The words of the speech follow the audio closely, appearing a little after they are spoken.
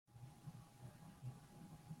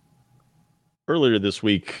earlier this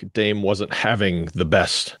week, Dame wasn't having the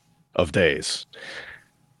best of days.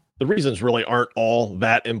 The reasons really aren't all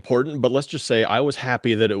that important, but let's just say I was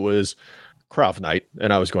happy that it was Krav night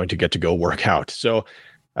and I was going to get to go work out. So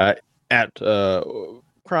at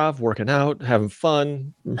Krav, working out, having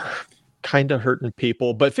fun, kind of hurting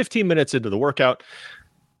people. But 15 minutes into the workout,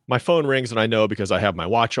 my phone rings and I know because I have my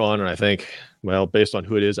watch on and I think, well, based on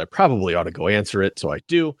who it is, I probably ought to go answer it. So I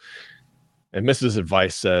do. And Mrs.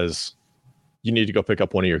 Advice says, you need to go pick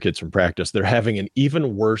up one of your kids from practice. They're having an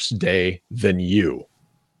even worse day than you.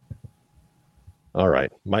 All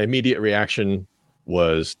right. My immediate reaction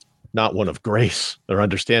was not one of grace or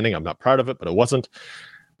understanding. I'm not proud of it, but it wasn't.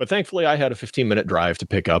 But thankfully, I had a 15-minute drive to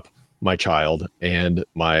pick up my child, and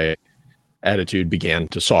my attitude began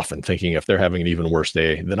to soften, thinking if they're having an even worse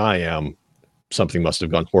day than I am, something must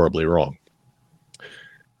have gone horribly wrong.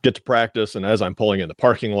 Get to practice, and as I'm pulling in the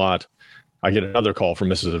parking lot, I get another call from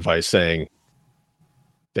Mrs. Advice saying,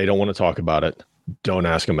 they don't want to talk about it. Don't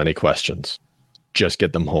ask them any questions. Just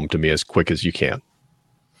get them home to me as quick as you can.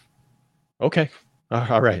 Okay.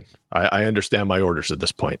 All right. I understand my orders at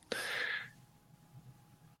this point.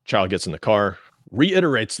 Child gets in the car,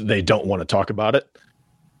 reiterates that they don't want to talk about it,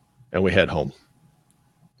 and we head home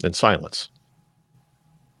in silence.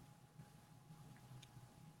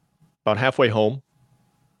 About halfway home,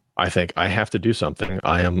 I think I have to do something.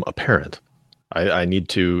 I am a parent. I need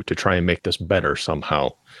to try and make this better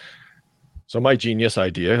somehow. So my genius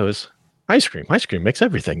idea was ice cream. Ice cream makes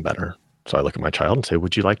everything better. So I look at my child and say,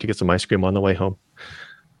 would you like to get some ice cream on the way home?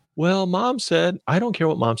 Well, Mom said, I don't care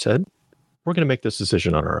what Mom said. We're going to make this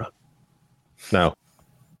decision on our own. Now,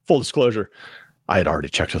 full disclosure, I had already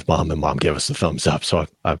checked with Mom and Mom gave us the thumbs up. So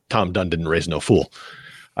Tom Dunn didn't raise no fool.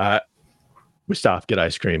 We stop, get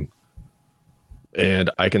ice cream. And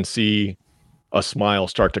I can see a smile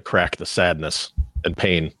start to crack the sadness and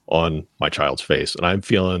pain on my child's face. And I'm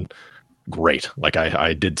feeling great. Like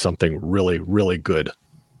I did something really, really good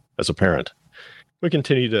as a parent. We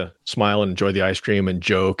continue to smile and enjoy the ice cream and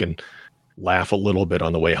joke and laugh a little bit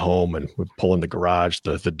on the way home. And we pull in the garage.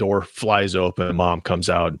 The door flies open. Mom comes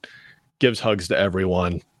out, gives hugs to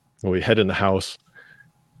everyone. And we head in the house.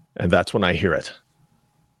 And that's when I hear it.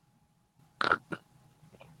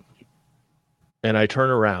 And I turn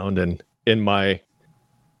around, and in my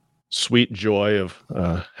sweet joy of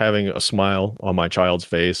having a smile on my child's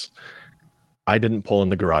face, I didn't pull in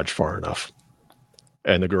the garage far enough.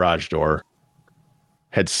 And the garage door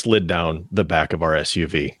had slid down the back of our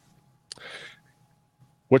SUV.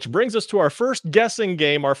 Which brings us to our first guessing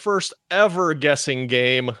game, our first ever guessing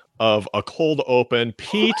game of a cold open.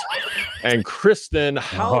 Pete and Kristen,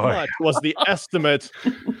 how much was the estimate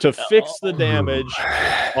to fix the damage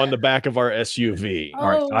on the back of our SUV? All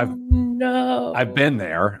right, I've been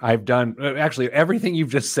there. I've done actually everything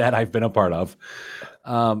you've just said. I've been a part of.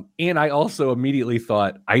 And I also immediately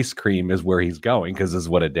thought ice cream is where he's going because this is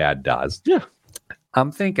what a dad does. Yeah.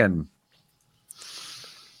 I'm thinking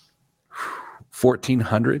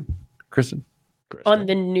 1,400, Kristen? On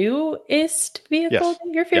the newest vehicle Yes.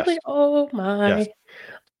 that you're feeling? Yes. Oh my. Yes.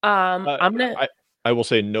 I'm gonna I will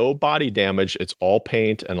say no body damage. It's all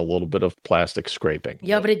paint and a little bit of plastic scraping.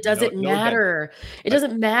 Yeah, but it doesn't no matter. It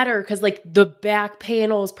doesn't matter because like the back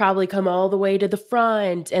panels probably come all the way to the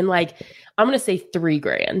front, and like I'm gonna say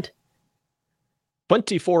 $3,000.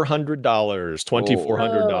 $2,400.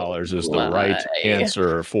 $2,400 is the right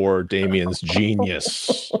answer for Damien's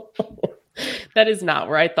genius. That is not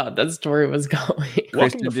where I thought that story was going.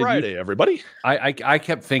 Welcome to Friday, everybody. I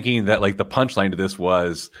kept thinking that like the punchline to this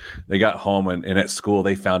was they got home and at school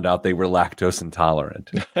they found out they were lactose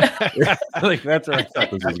intolerant. Like that's where I thought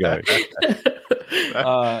this was going.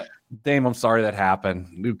 Dame, I'm sorry that happened.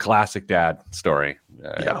 New classic dad story.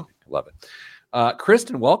 Yeah, love it.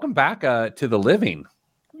 Kristen, welcome back to the living.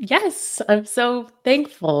 Yes, I'm so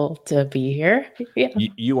thankful to be here. Yeah.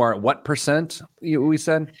 You are at what percent? We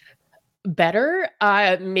said. Better,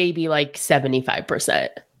 maybe like 75%.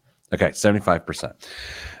 Okay,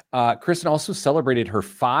 75%. Kristen also celebrated her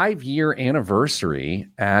 5-year anniversary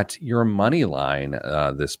at your money line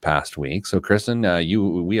this past week. So, Kristen,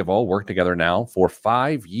 we have all worked together now for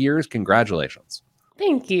 5 years. Congratulations.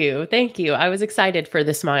 Thank you. I was excited for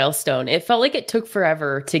this milestone. It felt like it took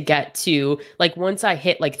forever to get to, like, once I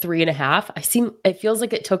hit like 3.5, it feels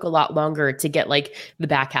like it took a lot longer to get like the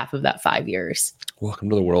back half of that 5 years. Welcome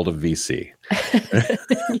to the world of VC.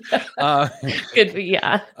 Good,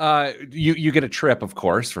 yeah. You get a trip, of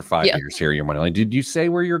course, for 5 years here at your money line. Did you say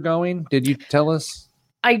where you're going? Did you tell us?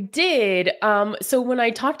 I did. So when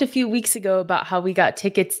I talked a few weeks ago about how we got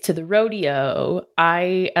tickets to the rodeo,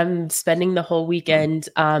 I am spending the whole weekend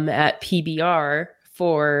at PBR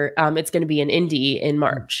for it's going to be in Indy in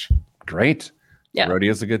March. Great. Yeah.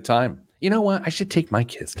 Rodeo's a good time. You know what? I should take my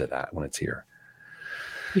kids to that when it's here.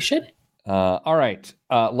 You should. All right.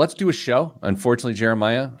 Let's do a show. Unfortunately,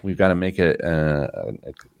 Jeremiah, we've got to make it a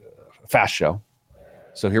fast show.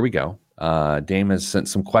 So here we go. Dame has sent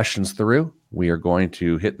some questions through. We are going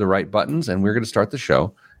to hit the right buttons, and we're going to start the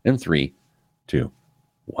show in 3, 2,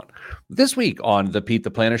 1. This week on the Pete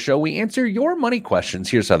the Planner Show, we answer your money questions.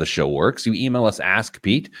 Here's how the show works. You email us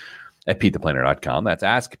askpete@petetheplanner.com. That's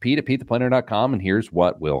askpete@petetheplanner.com, and here's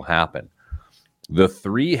what will happen. The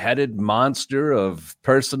three-headed monster of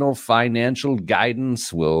personal financial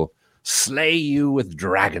guidance will slay you with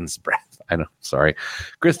dragon's breath. I know, sorry.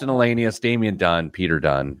 Kristen Elanius, Damian Dunn, Peter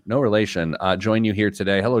Dunn, no relation, join you here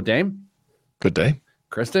today. Hello, Dame. Good day.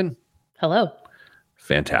 Kristen. Hello.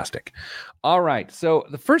 Fantastic. All right. So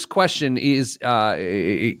the first question is,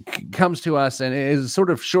 it comes to us and it is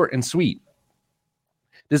sort of short and sweet.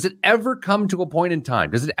 Does it ever come to a point in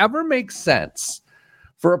time? Does it ever make sense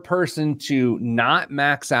for a person to not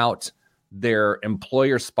max out their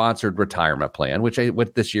employer-sponsored retirement plan, which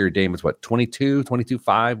what this year, Dame, is what,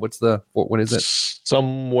 22.5? What is it?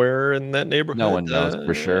 Somewhere in that neighborhood. No one knows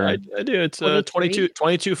for sure. I do. It's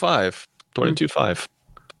 22.5. 22.5.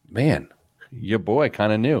 Man, your boy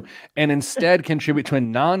kind of knew. And instead contribute to a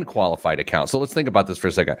non-qualified account. So let's think about this for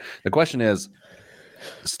a second. The question is,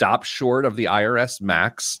 stop short of the IRS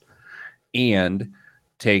max and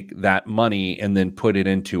take that money and then put it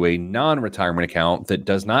into a non-retirement account that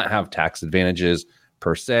does not have tax advantages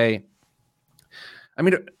per se. I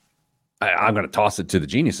mean, I'm going to toss it to the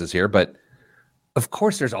geniuses here, but of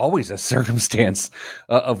course there's always a circumstance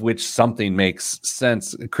of which something makes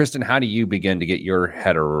sense. Kristen, how do you begin to get your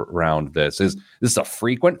head around this? Is this a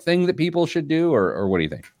frequent thing that people should do, or what do you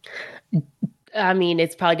think? I mean,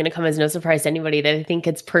 it's probably going to come as no surprise to anybody that I think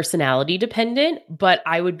it's personality dependent, but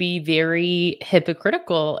I would be very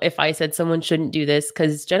hypocritical if I said someone shouldn't do this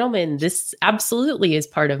because, gentlemen, this absolutely is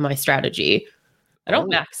part of my strategy. I don't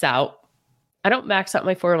max out. I don't max out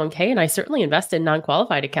my 401k, and I certainly invest in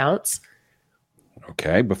non-qualified accounts.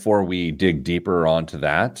 Okay, before we dig deeper onto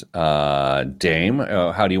that, Dame,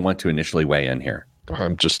 how do you want to initially weigh in here?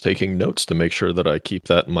 I'm just taking notes to make sure that I keep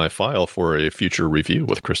that in my file for a future review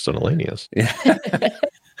with Kristen Elanius.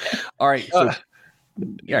 All right. So,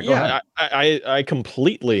 go ahead. I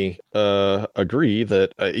completely agree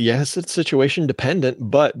that, yes, it's situation dependent,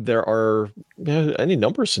 but there are any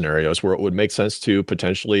number of scenarios where it would make sense to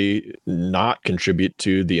potentially not contribute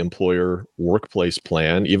to the employer workplace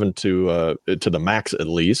plan, even to the max at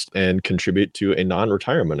least, and contribute to a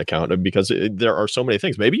non-retirement account because there are so many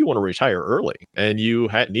things. Maybe you want to retire early and you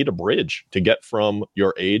need a bridge to get from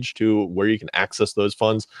your age to where you can access those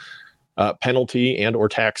funds penalty and or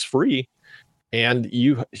tax-free. And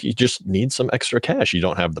you just need some extra cash. You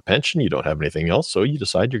don't have the pension. You don't have anything else. So you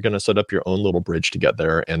decide you're going to set up your own little bridge to get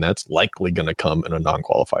there. And that's likely going to come in a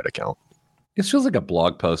non-qualified account. It feels like a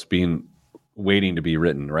blog post waiting to be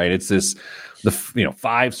written, right? It's the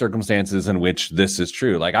 5 circumstances in which this is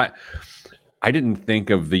true. Like I didn't think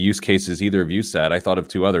of the use cases either of you said. I thought of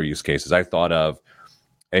 2 other use cases. I thought of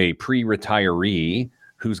a pre-retiree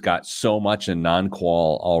who's got so much in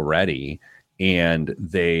non-qual already, and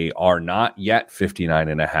they are not yet 59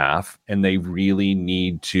 and a half, and they really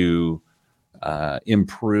need to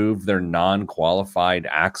improve their non-qualified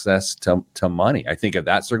access to money. I think of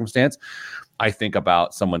that circumstance. I think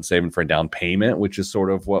about someone saving for a down payment, which is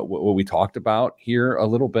sort of what we talked about here a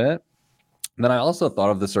little bit. And then I also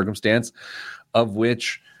thought of the circumstance of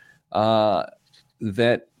which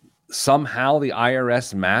that somehow the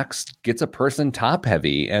IRS max gets a person top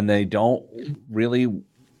heavy, and they don't really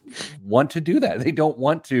want to do that. They don't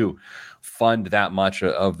want to fund that much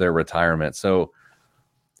of their retirement. So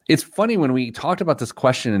it's funny, when we talked about this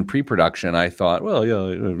question in pre-production, I thought, well,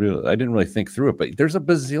 I didn't really think through it, but there's a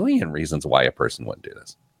bazillion reasons why a person wouldn't do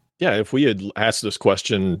this. Yeah, if we had asked this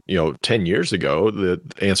question, 10 years ago, the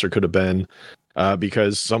answer could have been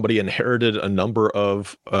because somebody inherited a number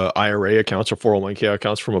of IRA accounts or 401k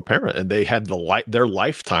accounts from a parent, and they had their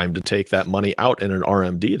lifetime to take that money out in an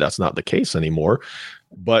RMD. That's not the case anymore.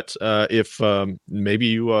 But if maybe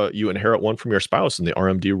you inherit one from your spouse, and the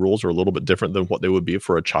RMD rules are a little bit different than what they would be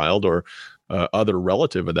for a child or other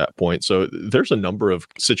relative at that point. So there's a number of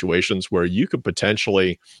situations where you could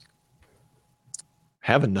potentially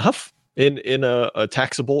have enough in a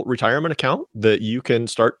taxable retirement account that you can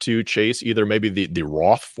start to chase either maybe the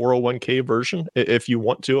Roth 401k version if you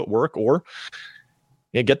want to at work, or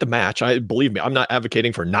Yeah, get the match. I believe me, I'm not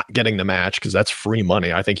advocating for not getting the match because that's free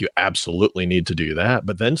money. I think you absolutely need to do that,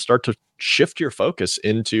 but then start to shift your focus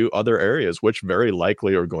into other areas, which very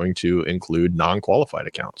likely are going to include non-qualified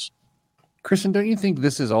accounts. Kristen, don't you think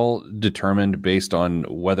this is all determined based on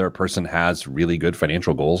whether a person has really good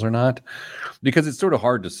financial goals or not? Because it's sort of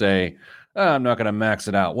hard to say, "Oh, I'm not going to max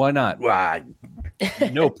it out." Why not? Well,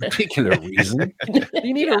 no particular reason.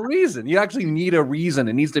 You need a reason. You actually need a reason.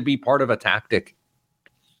 It needs to be part of a tactic.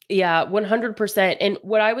 Yeah, 100%. And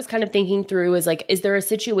what I was kind of thinking through is like, is there a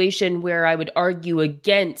situation where I would argue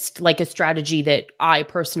against like a strategy that I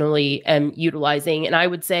personally am utilizing? And I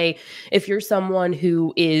would say, if you're someone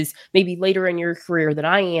who is maybe later in your career than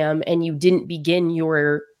I am, and you didn't begin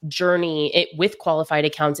your journey with qualified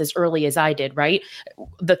accounts as early as I did, right?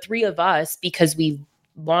 The three of us, because we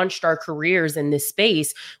launched our careers in this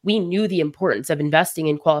space, we knew the importance of investing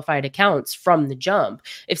in qualified accounts from the jump.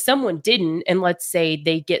 If someone didn't, and let's say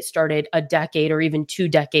they get started a decade or even 2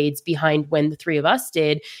 decades behind when the three of us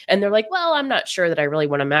did, and they're like, well, I'm not sure that I really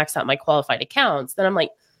want to max out my qualified accounts, then I'm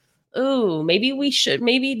like, ooh,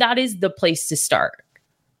 maybe that is the place to start.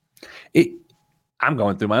 I'm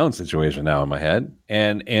going through my own situation now in my head.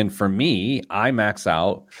 And for me, I max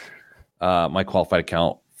out my qualified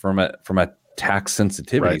account from a tax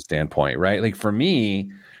sensitivity standpoint, right? Like for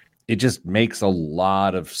me, it just makes a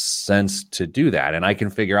lot of sense to do that. And I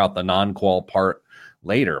can figure out the non-qual part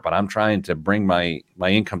later, but I'm trying to bring my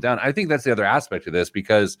income down. I think that's the other aspect of this,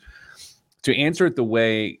 because to answer it the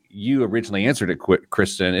way you originally answered it,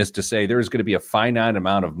 Kristen, is to say there's going to be a finite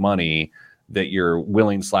amount of money that you're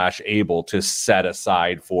willing / able to set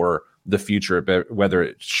aside for the future, whether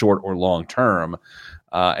it's short or long term.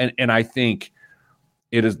 And I think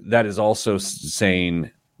that is also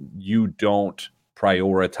saying you don't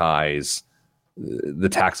prioritize the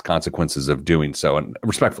tax consequences of doing so, and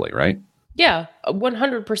respectfully, right? Yeah,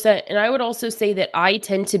 100%. And I would also say that I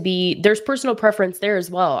tend to be, there's personal preference there as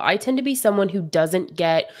well. I tend to be someone who doesn't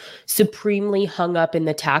get supremely hung up in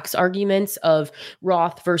the tax arguments of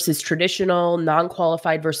Roth versus traditional,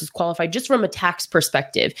 non-qualified versus qualified, just from a tax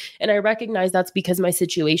perspective. And I recognize that's because my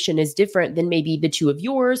situation is different than maybe the two of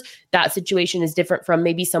yours. That situation is different from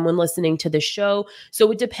maybe someone listening to the show.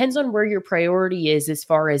 So it depends on where your priority is as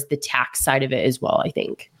far as the tax side of it as well, I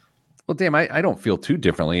think. Well, damn, I don't feel too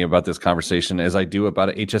differently about this conversation as I do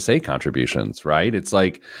about HSA contributions, right? It's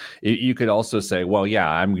like you could also say, well, yeah,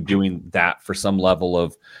 I'm doing that for some level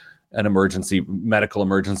of an medical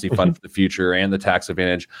emergency fund for the future and the tax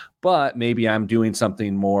advantage, but maybe I'm doing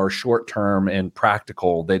something more short-term and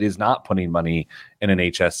practical that is not putting money in an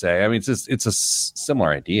HSA. I mean, it's a similar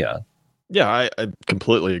idea. Yeah, I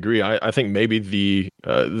completely agree. I think maybe the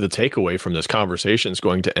takeaway from this conversation is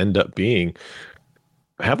going to end up being,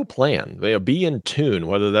 have a plan. Be in tune,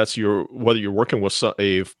 whether you're working with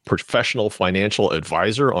a professional financial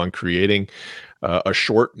advisor on creating a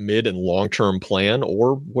short, mid, and long-term plan,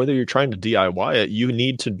 or whether you're trying to DIY it. You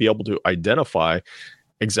need to be able to identify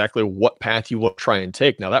exactly what path you want to try and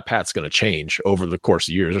take. Now, that path's going to change over the course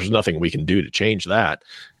of years. There's nothing we can do to change that.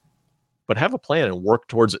 But have a plan and work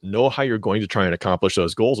towards it. Know how you're going to try and accomplish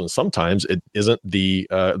those goals. And sometimes it isn't the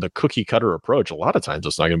cookie cutter approach. A lot of times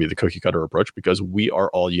it's not going to be the cookie cutter approach, because we are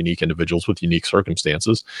all unique individuals with unique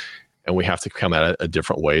circumstances, and we have to come at it a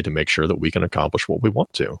different way to make sure that we can accomplish what we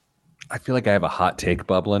want to. I feel like I have a hot take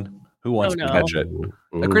bubbling. Who wants to catch it?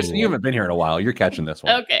 Kristen, you haven't been here in a while. You're catching this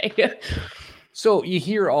one. Okay. So you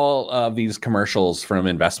hear all of these commercials from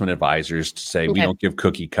investment advisors to say, we don't give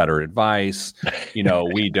cookie cutter advice.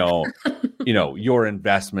 We don't, your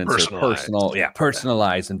investments are personal. Yeah.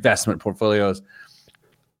 Personalized investment portfolios.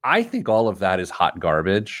 I think all of that is hot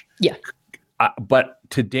garbage. Yeah. But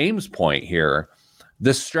to Dame's point here,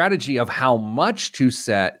 the strategy of how much to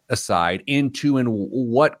set aside into and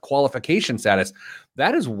what qualification status,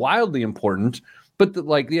 that is wildly important. But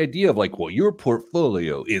the idea of your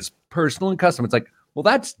portfolio is personal and custom. It's like, well,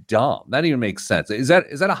 that's dumb. That even makes sense. Is that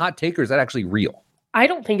a hot take, or is that actually real? I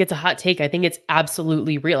don't think it's a hot take. I think it's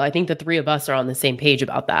absolutely real. I think the three of us are on the same page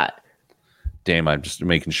about that. Dame, I'm just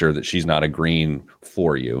making sure that she's not agreeing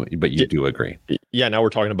for you, but you do agree. Yeah, now we're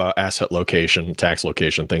talking about asset location, tax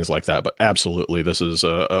location, things like that. But absolutely, this is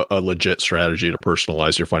a legit strategy to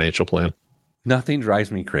personalize your financial plan. Nothing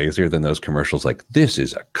drives me crazier than those commercials like, this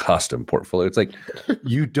is a custom portfolio. It's like,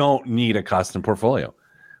 you don't need a custom portfolio.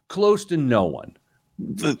 Close to no one.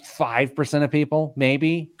 5% of people,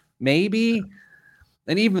 maybe.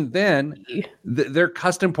 And even then, their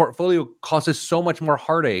custom portfolio causes so much more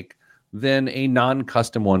heartache than a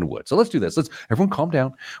non-custom one would. So let's do this. Let's everyone calm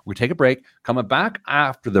down. We take a break. Coming back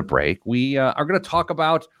after the break, we are going to talk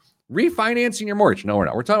about refinancing your mortgage. No, we're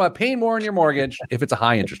not. We're talking about paying more on your mortgage if it's a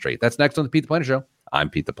high interest rate. That's next on the Pete the Planner Show. I'm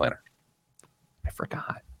Pete the Planner. I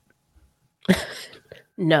forgot.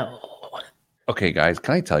 No. Okay, guys,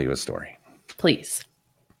 can I tell you a story? Please.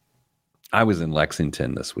 I was in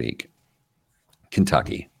Lexington this week,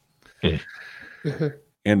 Kentucky. Mm-hmm.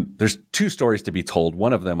 And there's two stories to be told.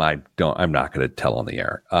 One of them I'm not going to tell on the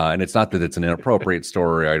air. And it's not that it's an inappropriate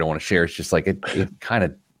story I don't want to share. It's just like it kind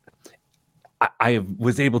of, I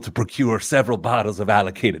was able to procure several bottles of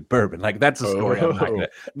allocated bourbon. Like that's a story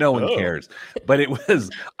no one cares. But it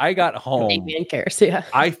was, I got home. Maybe cares, yeah.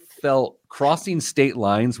 I felt crossing state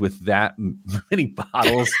lines with that many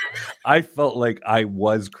bottles. I felt like I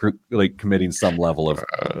was committing some level of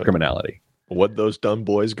criminality. What those dumb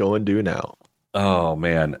boys go and do now? Oh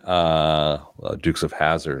man, Dukes of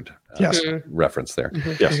Hazzard reference there.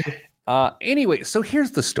 Yes. Anyway, so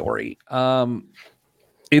here's the story.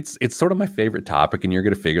 It's sort of my favorite topic, and you're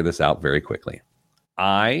going to figure this out very quickly.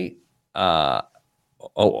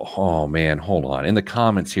 Oh man, hold on. In the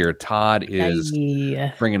comments here, Todd is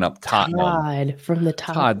bringing up Tottenham. Todd from the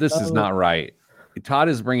top. Todd, this is not right. Todd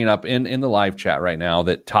is bringing up in the live chat right now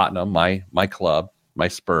that Tottenham, my club, my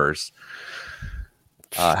Spurs,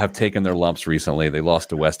 have taken their lumps recently. They lost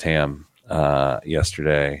to West Ham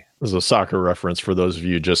yesterday. This is a soccer reference for those of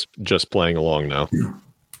you just playing along now.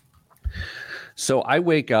 So I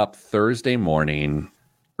wake up Thursday morning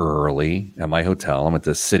early at my hotel. I'm at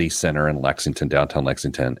the city center in Lexington, downtown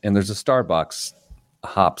Lexington, and there's a Starbucks a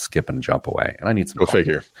hop, skip, and jump away. And I need some Go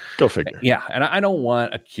figure. Yeah, and I don't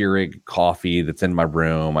want a Keurig coffee that's in my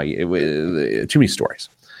room. Too many stories.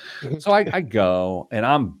 So I go, and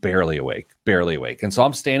I'm barely awake. And so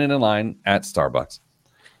I'm standing in line at Starbucks,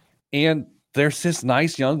 and there's this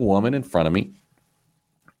nice young woman in front of me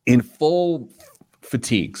in full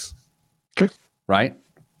fatigues. Okay. Right?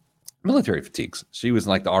 Military fatigues. She was in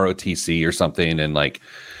like the ROTC or something, and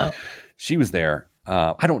she was there.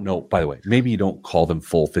 I don't know, by the way, maybe you don't call them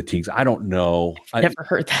full fatigues. I don't know. Never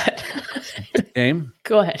heard that. Aim?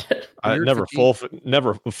 Go ahead.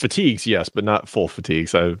 Never fatigues, yes, but not full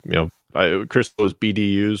fatigues. Chris was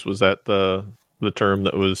BDUs. Was that the term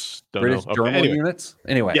that was British dermal units?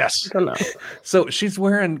 Anyway. Yes. I don't know. So she's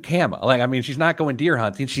wearing camo. She's not going deer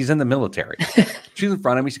hunting. She's in the military. She's in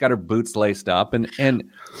front of me. She's got her boots laced up, and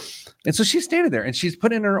so she's standing there and she's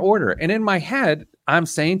putting in her order. And in my head, I'm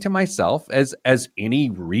saying to myself, as any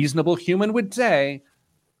reasonable human would say,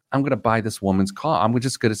 I'm going to buy this woman's call. I'm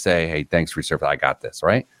just going to say, hey, thanks for your service. I got this,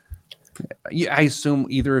 right? I assume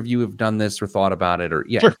either of you have done this or thought about it, or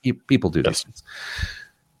sure. People do these things.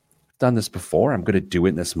 I've done this before. I'm going to do it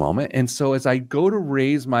in this moment. And so as I go to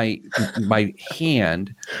raise my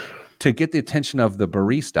hand to get the attention of the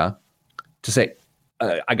barista to say,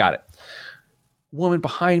 I got it. Woman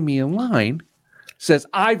behind me in line says,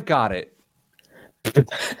 I've got it.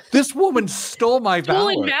 This woman stole my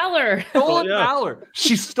valor. Valor.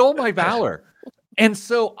 She stole my valor. And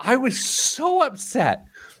so I was so upset.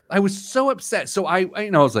 So I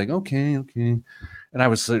was like, okay.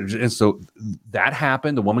 And so that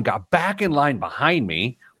happened. The woman got back in line behind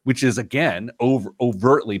me, which is again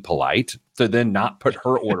overtly polite to then not put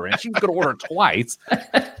her order in. She was going to order twice.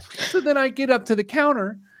 So then I get up to the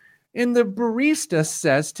counter, and the barista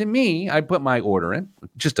says to me, I put my order in,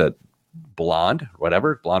 just a blonde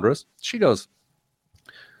roast. She goes,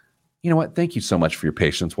 you know what? Thank you so much for your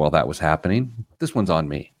patience while that was happening. This one's on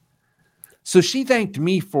me. So she thanked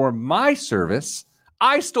me for my service.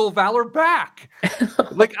 I stole valor back.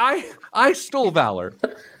 I stole valor.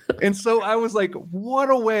 And so I was like, what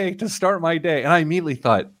a way to start my day. And I immediately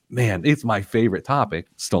thought, man, it's my favorite topic,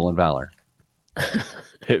 stolen valor.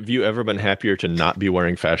 Have you ever been happier to not be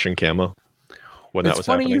wearing fashion camo when that was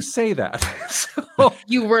happening? It's funny you say that.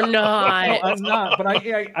 You were not. No, I'm not, but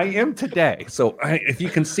I am today. So if you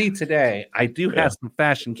can see today, I do have some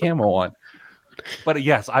fashion camo on. But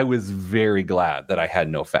yes, I was very glad that I had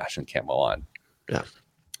no fashion camo on. Yeah.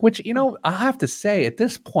 Which, I have to say, at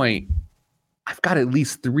this point, I've got at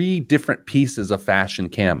least 3 different pieces of fashion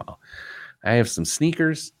camo. I have some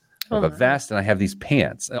sneakers, I have a vest, and I have these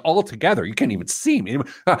pants. All together, you can't even see me.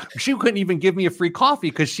 She couldn't even give me a free coffee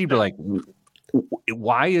because she'd be like,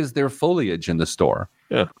 why is there foliage in the store?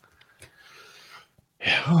 Yeah.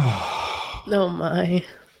 Oh, my.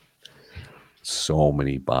 So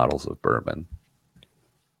many bottles of bourbon.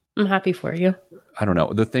 I'm happy for you. I don't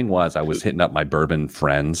know. The thing was, I was hitting up my bourbon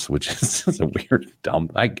friends, which is a weird,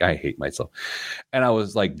 dumb. I hate myself. And I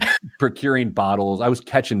was like procuring bottles. I was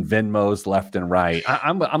catching Venmos left and right.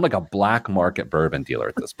 I'm like a black market bourbon dealer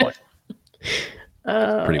at this point.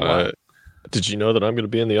 Pretty wild. Did you know that I'm going to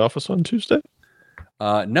be in the office on Tuesday?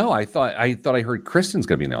 No, I thought I heard Kristen's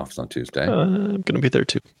going to be in the office on Tuesday. I'm going to be there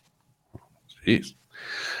too. Jeez.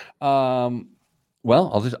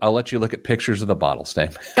 Well, I'll let you look at pictures of the bottle stain.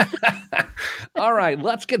 All right,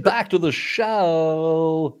 let's get back to the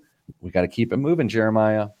show. We got to keep it moving,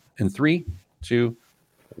 Jeremiah. In 3, 2,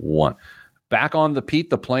 1. Back on the Pete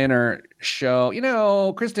the Planner show. You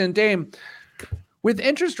know, Kristen, Dame, with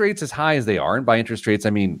interest rates as high as they are, and by interest rates,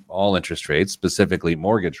 I mean all interest rates, specifically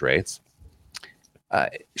mortgage rates,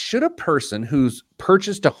 should a person who's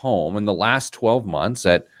purchased a home in the last 12 months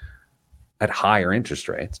at higher interest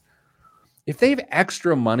rates, if they have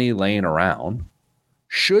extra money laying around,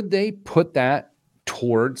 should they put that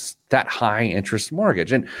towards that high interest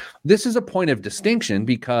mortgage? And this is a point of distinction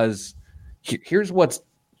because here's what's,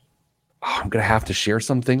 I'm going to have to share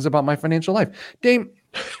some things about my financial life. Dame,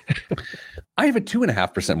 I have a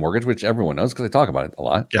 2.5% mortgage, which everyone knows because I talk about it a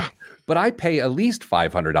lot. Yeah. But I pay at least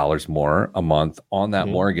 $500 more a month on that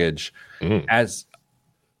mortgage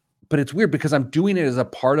but it's weird because I'm doing it as a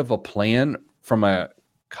part of a plan from a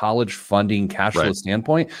college funding cash flow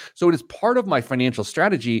standpoint. So it is part of my financial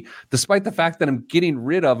strategy, despite the fact that I'm getting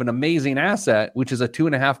rid of an amazing asset, which is a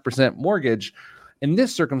 2.5% mortgage. In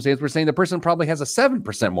this circumstance, we're saying the person probably has a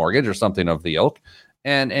 7% mortgage or something of the ilk.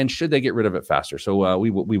 And should they get rid of it faster? So we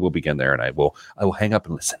will begin there, and I will hang up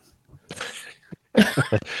and listen.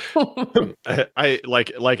 I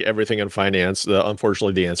like everything in finance.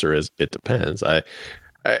 Unfortunately, the answer is it depends.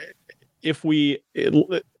 Should we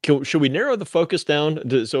narrow the focus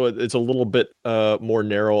down so it's a little bit more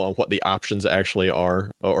narrow on what the options actually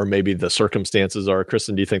are, or maybe the circumstances are?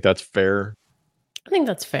 Kristen, do you think that's fair? I think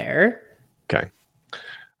that's fair. Okay.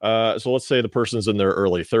 So let's say the person's in their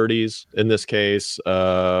early 30s. In this case,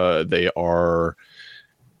 they are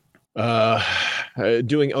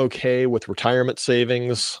doing okay with retirement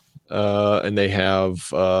savings, and they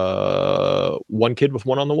have one kid with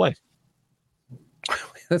one on the way.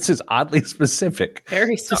 This is oddly specific.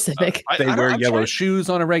 Very specific. They wear yellow shoes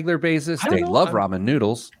on a regular basis. They love ramen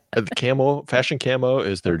noodles. The fashion camo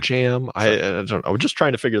is their jam. I don't know. I'm just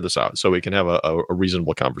trying to figure this out so we can have a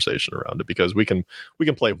reasonable conversation around it, because we can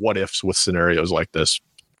play what ifs with scenarios like this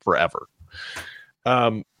forever.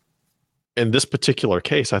 In this particular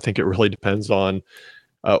case, I think it really depends on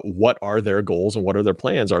what are their goals and what are their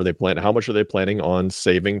plans. Are they how much are they planning on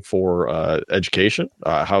saving for education?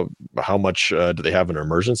 How much do they have an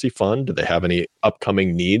emergency fund? Do they have any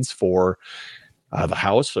upcoming needs for the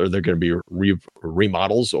house? Are there going to be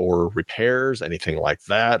remodels or repairs, anything like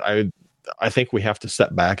that? I think we have to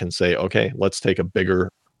step back and say, okay, let's take a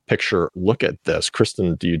bigger picture look at this.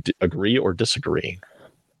 Kristen, do you agree or disagree?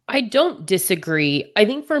 I don't disagree. I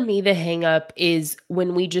think for me, the hang up is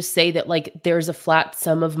when we just say that like there's a flat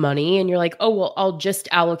sum of money and you're like, oh, well, I'll just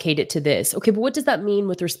allocate it to this. Okay, but what does that mean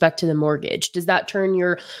with respect to the mortgage? Does that turn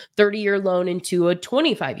your 30-year loan into a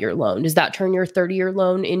 25-year loan? Does that turn your 30-year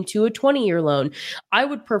loan into a 20-year loan? I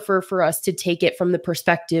would prefer for us to take it from the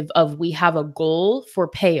perspective of we have a goal for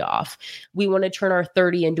payoff. We want to turn our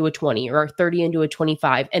 30 into a 20 or our 30 into a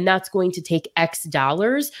 25. And that's going to take X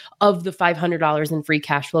dollars of the $500 in free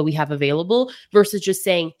cash flow we have available, versus just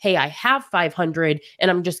saying, hey, I have 500 and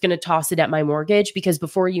I'm just going to toss it at my mortgage, because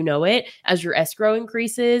before you know it, as your escrow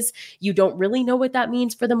increases, you don't really know what that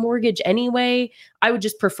means for the mortgage anyway. I would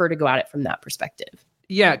just prefer to go at it from that perspective.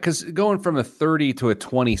 Yeah, because going from a 30 to a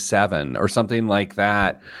 27 or something like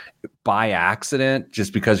that by accident,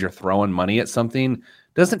 just because you're throwing money at something,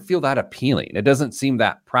 doesn't feel that appealing. It doesn't seem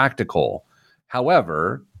that practical.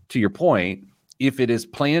 However, to your point, if it is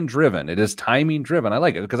plan driven, it is timing driven. I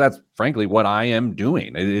like it because that's frankly what I am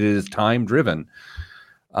doing. It is time driven.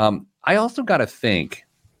 I also got to think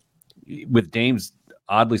with Dame's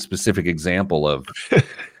oddly specific example of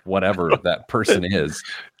whatever that person is.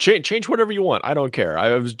 Change whatever you want. I don't care.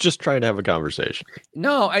 I was just trying to have a conversation.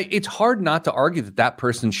 No, it's hard not to argue that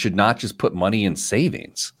person should not just put money in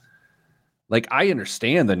savings. Like, I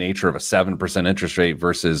understand the nature of a 7% interest rate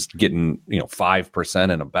versus getting,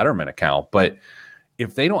 5% in a Betterment account. But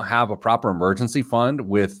if they don't have a proper emergency fund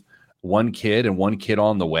with one kid and one kid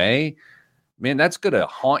on the way, man, that's going to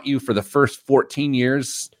haunt you for the first 14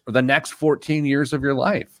 years or the next 14 years of your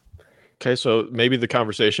life. Okay, so maybe the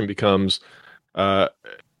conversation becomes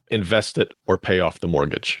invest it or pay off the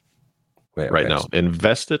mortgage. Right now,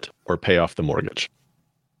 invest it or pay off the mortgage.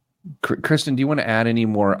 Kristen, do you want to add any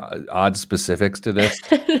more odd specifics to this?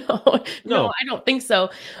 No, I don't think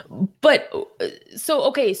so. But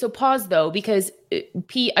so pause though, because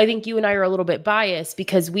Pete, I think you and I are a little bit biased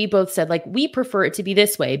because we both said like we prefer it to be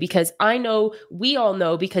this way because I know we all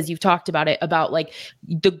know because you've talked about it about like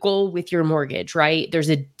the goal with your mortgage, right?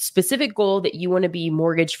 There's a specific goal that you want to be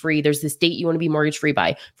mortgage free. There's this date you want to be mortgage free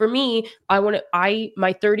by. For me,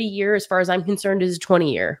 my 30 year, as far as I'm concerned, is a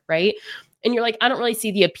 20 year, right? And you're like, I don't really see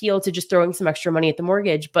the appeal to just throwing some extra money at the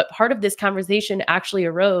mortgage. But part of this conversation actually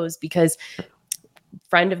arose because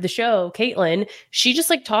friend of the show, Caitlin, she just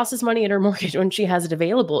like tosses money at her mortgage when she has it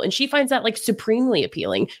available. And she finds that like supremely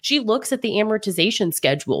appealing. She looks at the amortization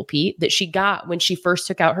schedule, Pete, that she got when she first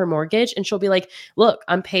took out her mortgage. And she'll be like, look,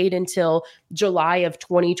 I'm paid until July of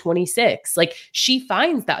 2026. Like she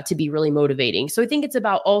finds that to be really motivating. So I think it's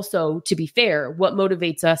about also, to be fair, what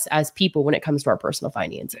motivates us as people when it comes to our personal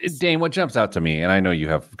finances. Dane, what jumps out to me, and I know you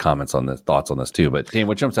have comments on this, thoughts on this too, but Dane,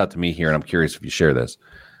 what jumps out to me here, and I'm curious if you share this,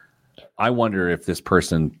 I wonder if this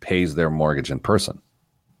person pays their mortgage in person.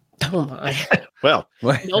 Oh my. Well,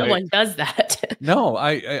 no one does that. No,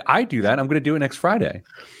 I do that. I'm going to do it next Friday.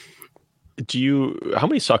 How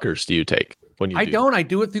many suckers do you take when you do? I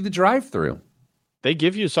do it through the drive-through. They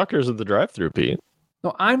give you suckers at the drive-through, Pete.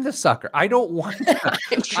 No, I'm the sucker. I don't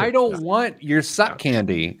want your suck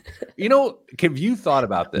candy. You know, have you thought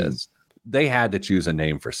about this? They had to choose a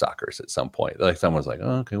name for suckers at some point. Like someone's like,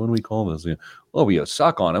 oh, okay, what do we call this? Oh, we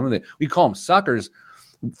suck on them. We call them suckers.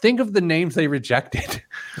 Think of the names they rejected.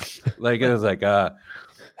 Like it was like,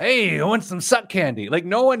 hey, I want some suck candy. Like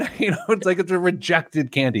no one, it's like it's a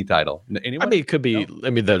rejected candy title. Anyone? I mean, it could be. No?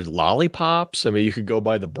 I mean, there's lollipops. I mean, you could go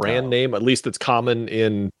by the brand name. At least it's common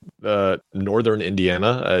in northern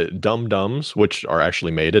Indiana. Dum Dums, which are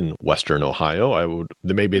actually made in Western Ohio.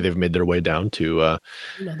 Maybe they've made their way down to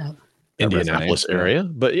Indianapolis area.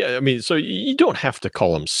 But yeah, I mean, so you don't have to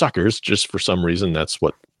call them suckers. Just for some reason, that's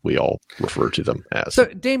what we all refer to them as. So,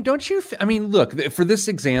 Dame, don't you? I mean, look, for this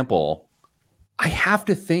example, I have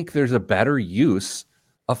to think there's a better use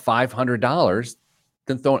of $500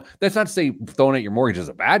 than throwing. That's not to say throwing at your mortgage is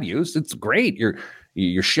a bad use. It's great.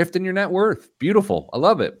 You're shifting your net worth. Beautiful. I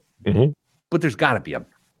love it. Mm-hmm. But there's got to be a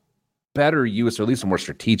better use, or at least a more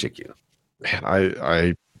strategic use. Man,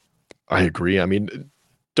 I agree. I mean,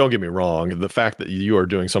 don't get me wrong. The fact that you are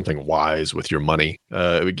doing something wise with your money,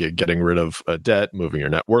 getting rid of debt, moving your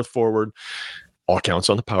net worth forward, all counts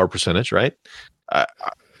on the power percentage, right?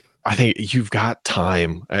 I think you've got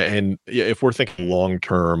time, and if we're thinking long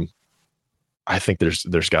term, I think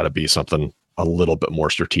there's got to be something a little bit more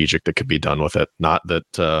strategic that could be done with it. Not that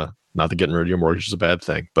getting rid of your mortgage is a bad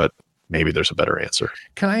thing, but maybe there's a better answer.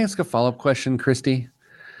 Can I ask a follow-up question, Christy?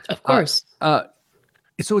 Of course.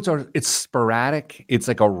 So it's sporadic. It's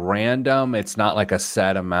like a random. It's not like a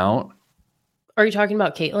set amount. Are you talking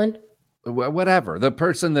about Caitlin? Whatever. The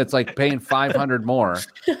person that's like paying $500 more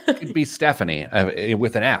could be Stephanie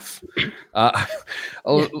with an F.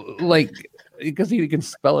 Like because you can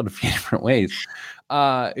spell it a few different ways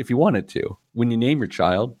if you wanted to. When you name your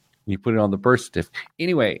child, you put it on the birth certificate.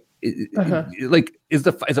 Anyway. Like is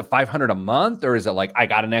it $500 a month, or is it like I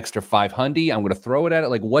got an extra $500? I'm going to throw it at it.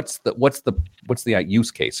 Like what's the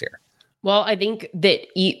use case here? Well, I think that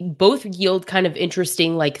both yield kind of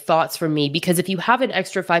interesting like thoughts from me, because if you have an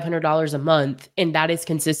extra $500 a month and that is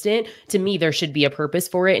consistent, to me there should be a purpose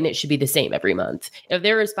for it and it should be the same every month. If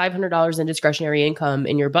there is $500 in discretionary income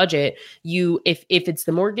in your budget, if it's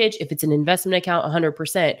the mortgage, if it's an investment account,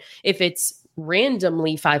 100%. If it's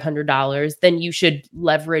randomly $500, then you should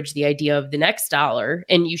leverage the idea of the next dollar,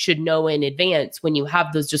 and you should know in advance when you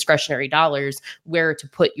have those discretionary dollars where to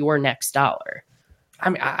put your next dollar. I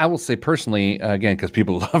mean, I will say personally, again, because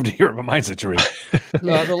people love to hear about my situation.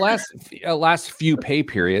 The last few pay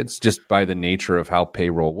periods, just by the nature of how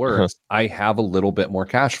payroll works, I have a little bit more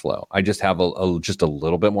cash flow. I just have just a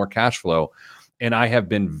little bit more cash flow, and I have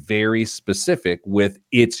been very specific with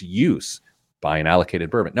its use. By an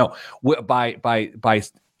allocated bourbon. No, by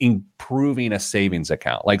improving a savings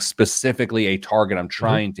account, like specifically a target I'm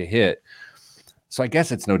trying to hit. So I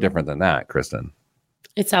guess it's no different than that, Kristen.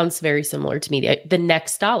 It sounds very similar to me. The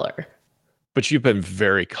next dollar. But you've been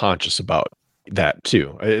very conscious about that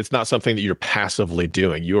too. It's not something that you're passively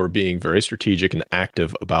doing. You are being very strategic and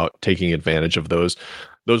active about taking advantage of those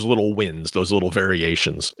little wins, those little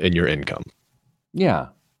variations in your income. Yeah,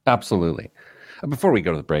 absolutely. Before we go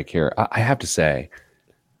to the break here, I have to say,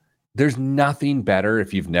 there's nothing better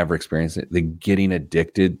if you've never experienced it than getting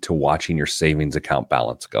addicted to watching your savings account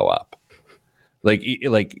balance go up.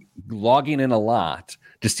 Like logging in a lot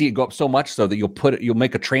to see it go up so much so that you'll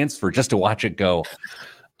make a transfer just to watch it go.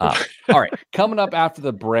 All right. Coming up after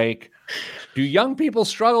the break, do young people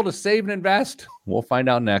struggle to save and invest? We'll find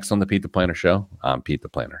out next on the Pete the Planner Show. I'm Pete the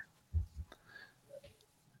Planner.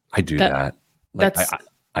 I do that. Like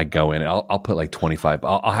I go in, I'll put like 25.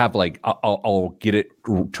 I'll have like, I'll get it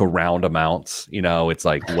to round amounts. You know, it's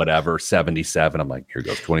like whatever, 77. I'm like, here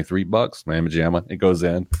goes $23, man, pajama. It goes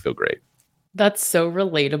in. Feel great. That's so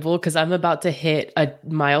relatable because I'm about to hit a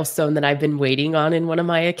milestone that I've been waiting on in one of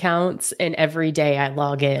my accounts. And every day I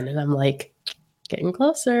log in and I'm like, getting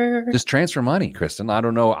closer. Just transfer money, Kristen. I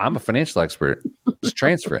don't know. I'm a financial expert. Just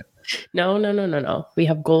transfer it. No. We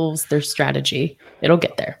have goals. There's strategy. It'll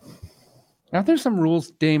get there. Now, there's some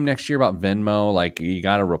rules, Dame, next year about Venmo. Like, you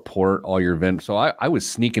got to report all your Venmo. So I was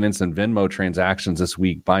sneaking in some Venmo transactions this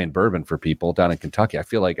week buying bourbon for people down in Kentucky. I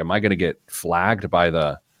feel like, am I going to get flagged by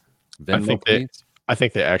the Venmo police? I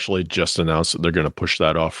think they actually just announced that they're going to push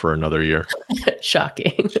that off for another year.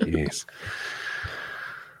 Shocking. Jeez.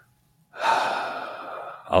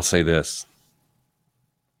 I'll say this.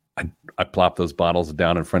 I plopped those bottles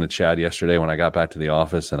down in front of Chad yesterday when I got back to the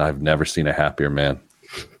office, and I've never seen a happier man.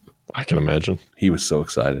 I can imagine. He was so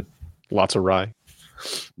excited. Lots of rye.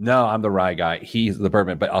 No, I'm the rye guy. He's the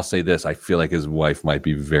bourbon. But I'll say this. I feel like his wife might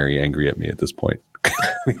be very angry at me at this point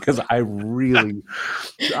because it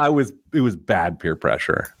was bad peer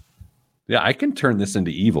pressure. Yeah, I can turn this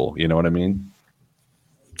into evil. You know what I mean?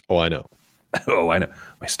 Oh, I know. Oh, I know.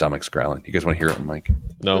 My stomach's growling. You guys want to hear it, Mike?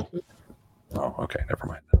 No. Oh, okay.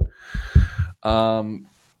 Never mind.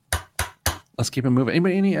 Let's keep it moving.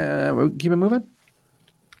 Anybody? Keep it moving.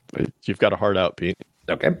 You've got a heart out, Pete.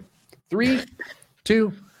 Okay. 3,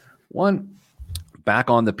 2, 1. Back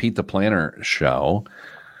on the Pete the Planner Show.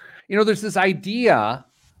 You know, there's this idea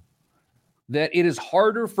that it is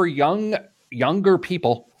harder for younger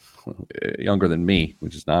people, younger than me,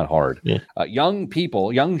 which is not hard. Yeah. Young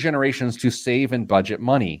people, young generations to save and budget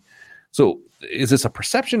money. So is this a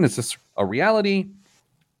perception? Is this a reality?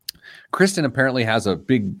 Kristen apparently has a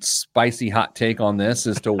big, spicy hot take on this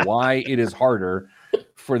as to why it is harder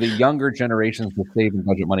for the younger generations to save and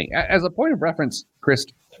budget money. As a point of reference,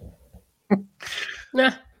 Kristen.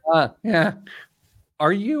 Nah. Yeah.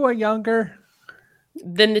 Are you a younger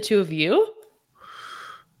than the two of you?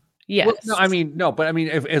 Yes. Well, no, but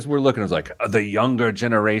as we're looking, it's like the younger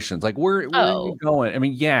generations. Like, where are you going? I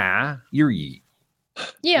mean, yeah, you're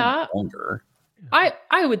younger.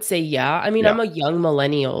 I would say, yeah. I mean, I'm a young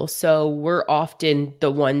millennial, so we're often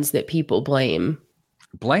the ones that people blame.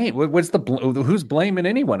 Blame? Who's blaming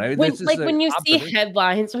anyone? When you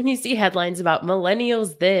see headlines about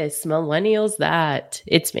millennials this, millennials that,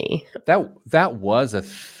 it's me. That was a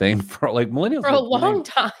thing for like millennials for a long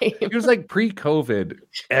time. It was like pre-COVID,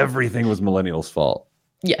 everything was millennials' fault.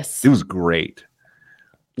 Yes, it was great.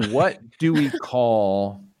 What do we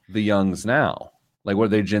call the youngs now? Like, what are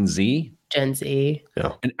they? Gen Z? Gen Z.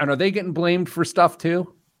 Yeah. And are they getting blamed for stuff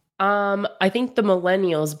too? I think the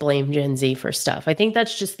millennials blame Gen Z for stuff. I think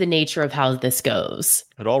that's just the nature of how this goes.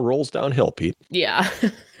 It all rolls downhill, Pete. Yeah.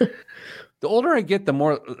 The older I get,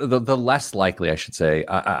 the less likely, I should say,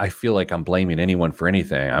 I feel like I'm blaming anyone for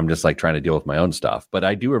anything. I'm just like trying to deal with my own stuff. But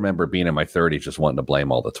I do remember being in my 30s just wanting to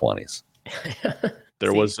blame all the 20s.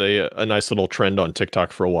 There was a nice little trend on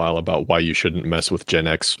TikTok for a while about why you shouldn't mess with Gen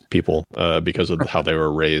X people because of how they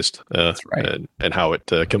were raised. That's right. And how it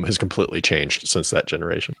has completely changed since that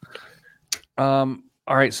generation. All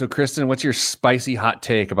right. So, Kristen, what's your spicy hot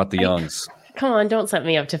take about the youngs? Come on, don't set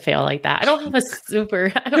me up to fail like that. I don't have a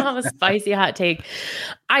spicy hot take.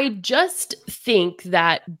 I just think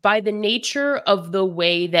that by the nature of the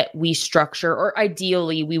way that we structure, or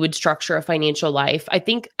ideally we would structure a financial life, I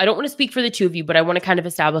don't want to speak for the two of you, but I want to kind of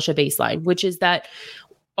establish a baseline, which is that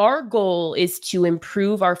our goal is to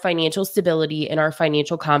improve our financial stability and our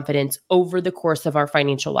financial confidence over the course of our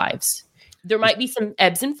financial lives. There might be some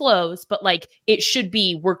ebbs and flows, but like it should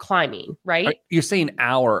be, we're climbing, right? You're saying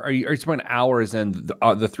our, are you talking about our as in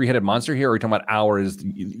the three-headed monster here? Or are you talking about our as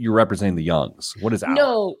you're representing the youngs? What is our?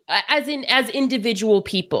 No, as individual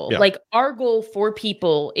people. Yeah. Like our goal for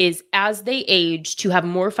people is as they age to have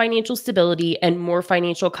more financial stability and more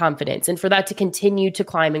financial confidence. And for that to continue to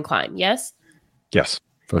climb and climb. Yes? Yes.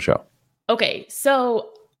 For sure. Okay. So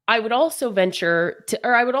I would also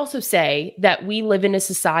say that we live in a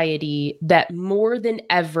society that more than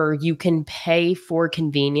ever you can pay for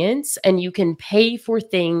convenience and you can pay for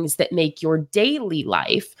things that make your daily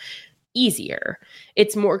life easier.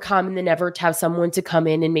 It's more common than ever to have someone to come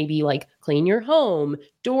in and maybe like clean your home,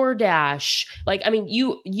 DoorDash, like, I mean,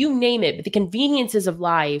 you name it, but the conveniences of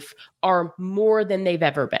life are more than they've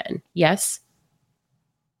ever been. Yes?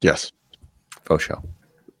 Yes. For sure.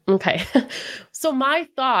 Okay. So my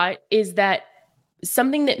thought is that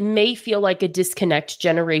something that may feel like a disconnect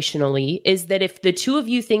generationally is that if the two of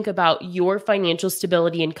you think about your financial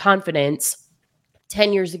stability and confidence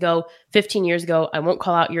 10 years ago, 15 years ago, I won't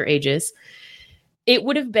call out your ages, it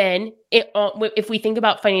would have been, if we think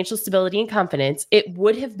about financial stability and confidence, it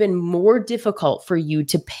would have been more difficult for you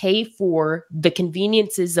to pay for the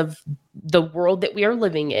conveniences of the world that we are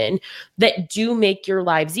living in that do make your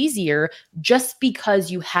lives easier, just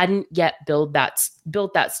because you hadn't yet built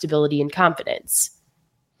that stability and confidence.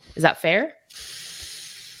 Is that fair?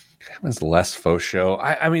 That was less faux show.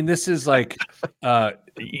 I mean, this is like,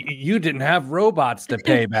 you didn't have robots to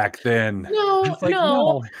pay back then.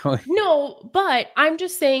 No, but I'm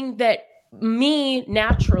just saying that me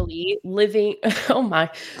naturally living,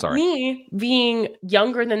 me being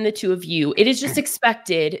younger than the two of you, it is just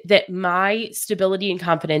expected that my stability and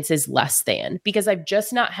confidence is less than, because I've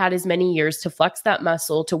just not had as many years to flex that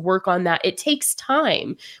muscle, to work on that. It takes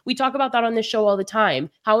time. We talk about that on the show all the time,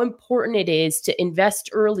 how important it is to invest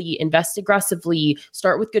early, invest aggressively,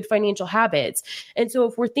 start with good financial habits. And so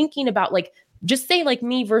if we're thinking about like, just say like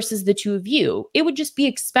me versus the two of you, it would just be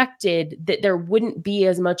expected that there wouldn't be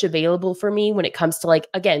as much available for me when it comes to, like,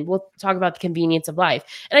 again, we'll talk about the convenience of life.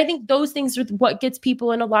 And I think those things are what gets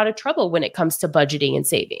people in a lot of trouble when it comes to budgeting and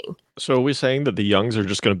saving. So are we saying that the youngs are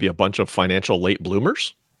just going to be a bunch of financial late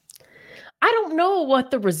bloomers? I don't know what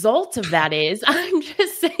the result of that is. I'm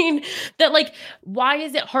just saying that, like, why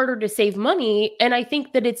is it harder to save money? And I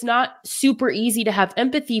think that it's not super easy to have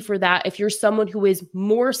empathy for that if you're someone who is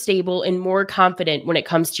more stable and more confident when it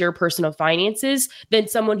comes to your personal finances than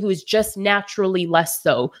someone who is just naturally less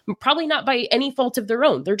so. Probably not by any fault of their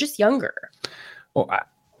own. They're just younger. Well,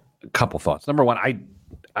 a couple thoughts. Number one,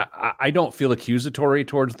 I don't feel accusatory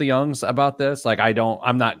towards the youngs about this. Like,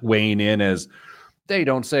 I'm not weighing in as they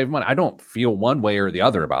don't save money. I don't feel one way or the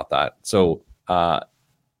other about that. So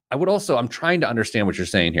I'm trying to understand what you're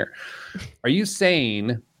saying here. Are you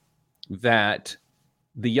saying that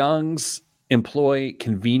the youngs employ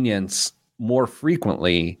convenience more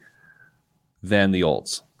frequently than the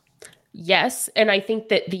olds? Yes. And I think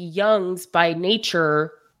that the youngs by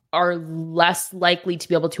nature are less likely to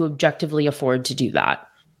be able to objectively afford to do that.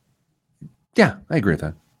 Yeah, I agree with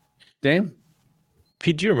that. Dame?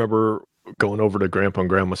 Pete, do you remember going over to Grandpa and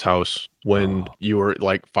Grandma's house when you were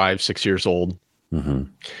like 5-6 years old? Mm-hmm.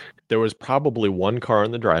 There was probably one car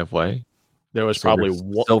in the driveway. There was probably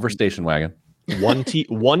one silver station wagon, one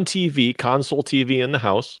TV, console TV in the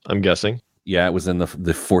house, I'm guessing. Yeah, it was in the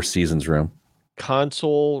Four Seasons room.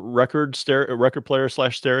 Console record player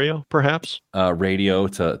 / stereo, perhaps. Radio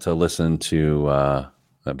to listen to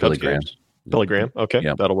Billy Graham. Billy Graham. Okay,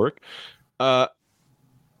 yeah. That'll work.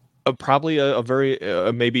 Probably a very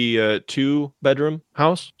maybe a 2-bedroom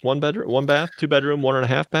house, 1 bedroom, 1 bath, 2 bedroom,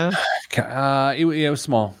 1.5 bath. It was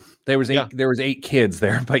small. There was 8 kids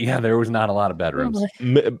there, but yeah, there was not a lot of bedrooms.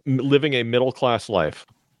 Living a middle class life.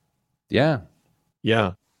 Yeah.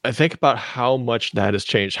 I think about how much that has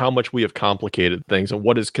changed, how much we have complicated things, and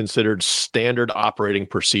what is considered standard operating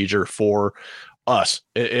procedure for us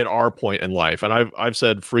at our point in life. And I've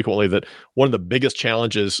said frequently that one of the biggest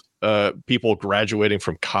challenges people graduating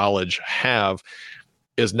from college have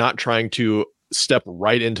is not trying to step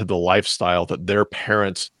right into the lifestyle that their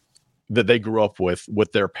parents, that they grew up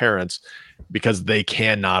with their parents, because they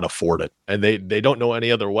cannot afford it. And they don't know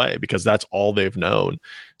any other way, because that's all they've known.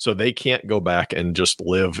 So they can't go back and just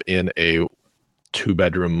live in a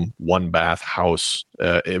 2-bedroom, 1-bath house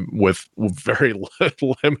with very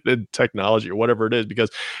limited technology or whatever it is, because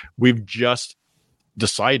we've just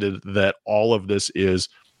decided that all of this is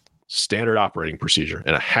standard operating procedure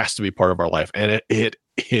and it has to be part of our life. And it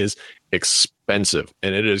is expensive,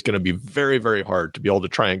 and it is going to be very, very hard to be able to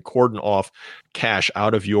try and cordon off cash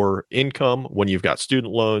out of your income when you've got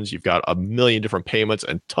student loans, you've got a million different payments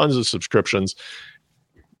and tons of subscriptions.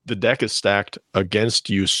 The deck is stacked against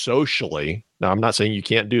you socially. Now, I'm not saying you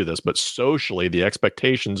can't do this, but socially, the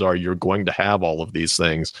expectations are you're going to have all of these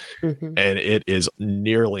things, and it is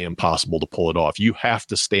nearly impossible to pull it off. You have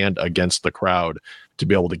to stand against the crowd to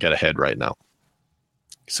be able to get ahead right now.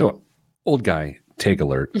 So, old guy, take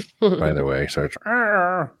alert, by the way. So it's,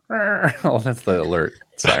 oh, that's the alert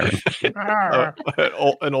siren.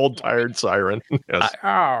 An old tired siren. Yes.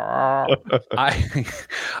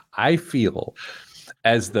 I feel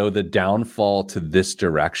as though the downfall to this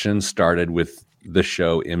direction started with the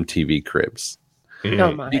show MTV Cribs.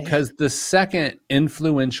 Oh my. Because the second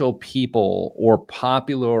influential people or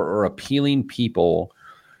popular or appealing people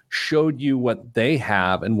showed you what they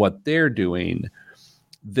have and what they're doing,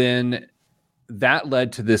 then that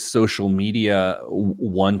led to this social media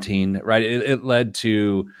wanting, right? It led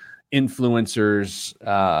to, influencers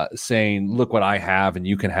saying, look what I have and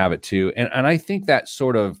you can have it too. And I think that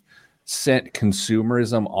sort of sent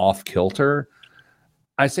consumerism off kilter.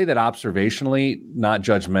 I say that observationally, not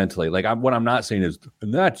judgmentally. Like what I'm not saying is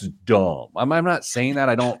that's dumb. I'm not saying that.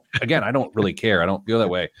 I don't really care. I don't feel that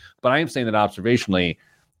way. But I am saying that observationally,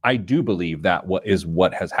 I do believe that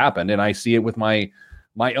what has happened. And I see it with my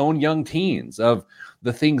own young teens of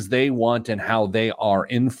the things they want and how they are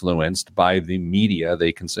influenced by the media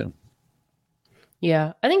they consume.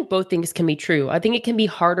 Yeah, I think both things can be true. I think it can be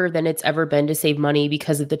harder than it's ever been to save money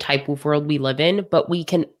because of the type of world we live in, but we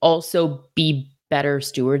can also be better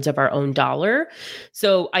stewards of our own dollar.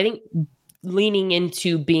 So I think leaning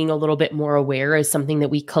into being a little bit more aware is something that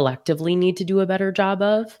we collectively need to do a better job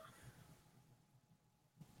of.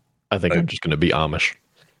 I think I'm just going to be Amish.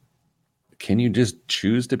 Can you just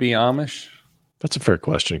choose to be Amish? That's a fair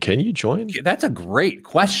question. Can you join? That's a great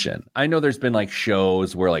question. I know there's been like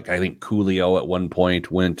shows where like I think Coolio at one point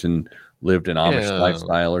went and lived an Amish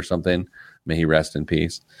lifestyle or something. May he rest in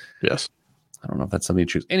peace. Yes. I don't know if that's something you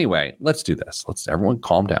choose. Anyway, let's do this. Let's everyone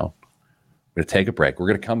calm down. We're going to take a break. We're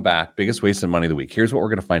going to come back. Biggest waste of money of the week. Here's what we're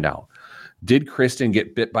going to find out. Did Kristen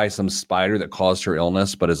get bit by some spider that caused her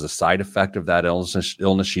illness, but as a side effect of that illness,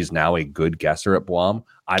 she's now a good guesser at Blom?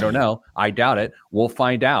 I don't know. I doubt it. We'll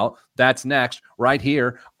find out. That's next, right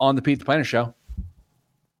here on the Pete the Planner Show.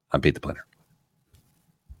 I'm Pete the Planner.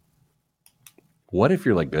 What if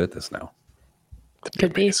you're like good at this now?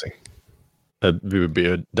 Could be. That would be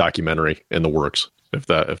a documentary in the works if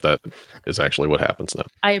that is actually what happens now.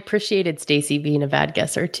 I appreciated Stacy being a bad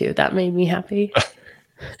guesser too. That made me happy.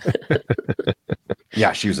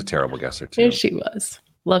 Yeah, she was a terrible guesser too. Yes, she was.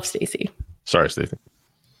 Love Stacy. Sorry, Stacy.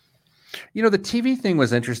 You know, the TV thing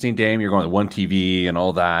was interesting, Dame. You're going to one TV and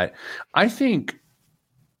all that. I think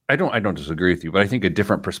I don't disagree with you, but I think a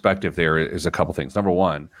different perspective there is a couple things. Number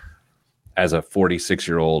one, as a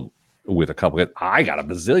 46-year-old with a couple of, I got a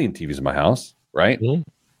bazillion TVs in my house, right? Mm-hmm.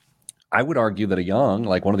 I would argue that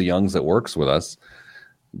like one of the youngs that works with us,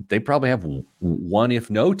 they probably have one, if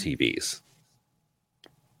no TVs.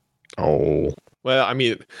 Oh, well, I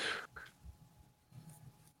mean,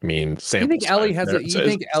 sample. You think Ellie has a? You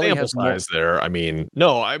think Ellie sample has size more? There? I mean,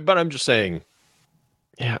 no, but I'm just saying.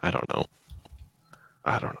 Yeah, I don't know.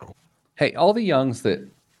 Hey, all the youngs that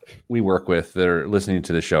we work with that are listening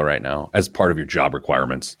to the show right now, as part of your job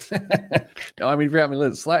requirements. No, I mean, if you're having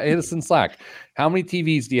hit us in Slack. How many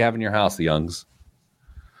TVs do you have in your house, the youngs?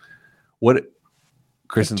 What?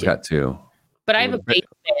 Kristen's got two. But I have a basement.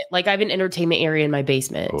 Like I have an entertainment area in my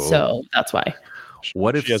basement, so that's why.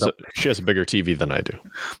 What if she has a bigger TV than I do?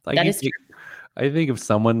 Like that is true. I think if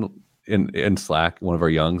someone in Slack, one of our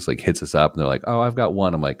youngs, like hits us up and they're like, "Oh, I've got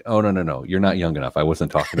one." I'm like, "Oh, no, you're not young enough. I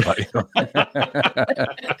wasn't talking about you."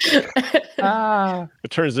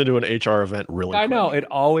 It turns into an HR event really quick. I know it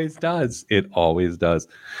always does. There's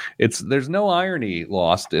no irony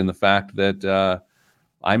lost in the fact that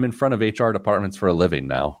I'm in front of HR departments for a living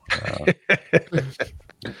now.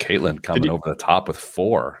 Caitlin coming over the top with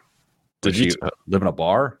 4. Did you live in a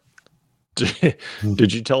bar?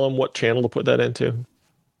 Did you tell them what channel to put that into?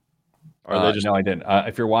 No, I didn't.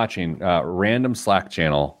 If you're watching, random Slack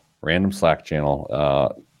channel.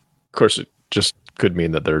 Of course, it just could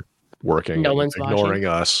mean that they're working. No one's ignoring watching.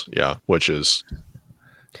 us. Yeah, which is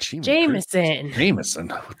Jameson.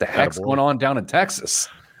 What the heck's going on down in Texas?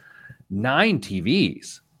 9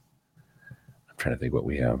 TVs. I'm trying to think what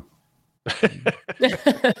we have.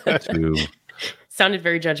 2. Sounded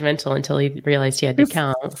very judgmental until he realized he had to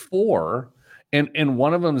count. 4, and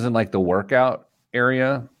one of them is in like the workout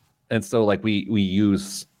area, and so like we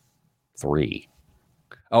use 3.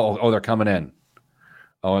 Oh, they're coming in.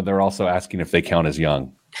 Oh, and they're also asking if they count as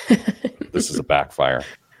young. This is a backfire.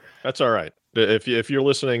 That's all right. If you're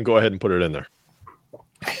listening, go ahead and put it in there.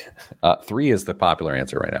 3 is the popular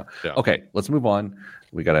answer right now. Yeah. Okay, let's move on.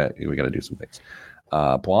 We gotta do some things.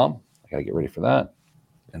 Plum, I gotta get ready for that,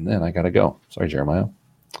 and then I gotta go. Sorry, Jeremiah.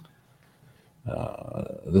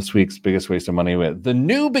 This week's biggest waste of money with the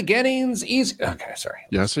new beginnings. Easy. Okay, sorry.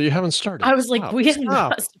 Yeah, so you haven't started. I was like, we have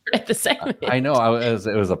not started the segment. I know.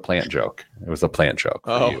 It was a plant joke. It was a plant joke.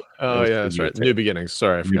 Yeah, that's right. New beginnings.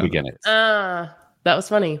 Sorry, I forgot. New beginnings. That was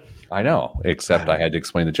funny. I know, except I had to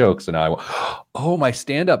explain the jokes, and my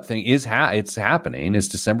stand-up thing is it's happening. It's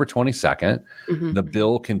December 22nd. Mm-hmm. The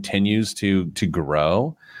bill continues to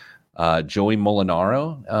grow. Joey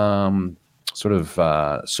Molinaro, sort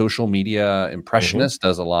of social media impressionist,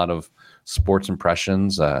 does a lot of sports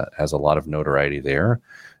impressions, has a lot of notoriety there,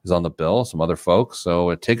 is on the bill. Some other folks.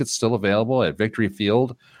 So tickets still available at Victory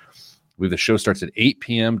Field. The show starts at 8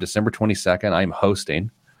 p.m. December 22nd. I'm hosting.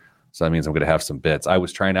 So that means I'm going to have some bits. I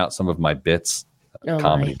was trying out some of my bits, Oh,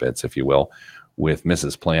 comedy my. bits, if you will, with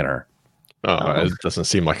Mrs. Planner. Oh, it doesn't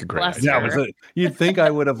seem like a great Bless idea. her. You'd think I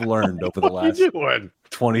would have learned over the What are last you doing?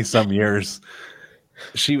 20 some years.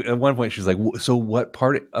 She at one point she's like, so what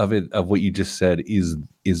part of what you just said is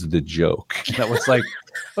the joke? And I was like,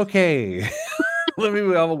 okay,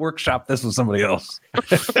 I'll workshop this with somebody else.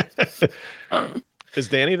 Is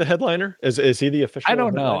Danny the headliner? Is he the official? I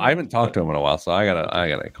don't know. headliner? I haven't talked to him in a while, so I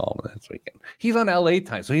gotta call him this weekend. He's on LA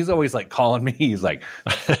time, so he's always like calling me. He's like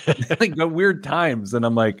like at weird times, and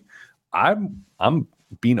I'm like, I'm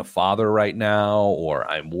being a father right now, or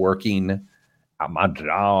I'm working at my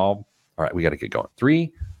job. All right, we got to get going.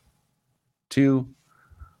 3, 2,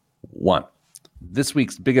 1. This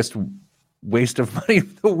week's biggest waste of money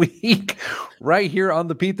of the week, right here on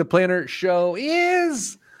the Pete the Planner show,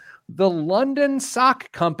 is the London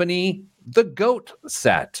sock company, the GOAT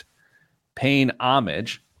set, paying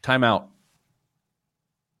homage. Timeout.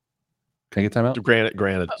 Can I get timeout?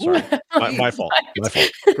 Granted. Sorry, my fault. My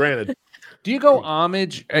fault. Granted. Do you go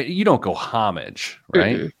homage? You don't go homage,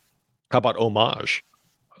 right? Mm-mm. How about homage?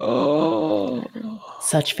 Oh,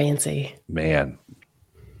 Such fancy. man.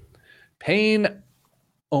 Paying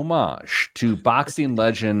homage to boxing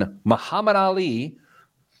legend Muhammad Ali,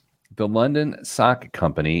 the London sock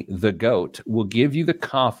company, the GOAT, will give you the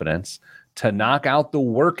confidence to knock out the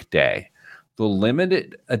workday. The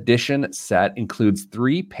limited edition set includes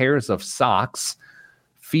 3 pairs of socks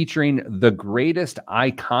featuring the greatest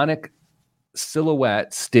iconic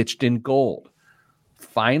silhouette stitched in gold.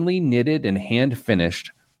 Finely knitted and hand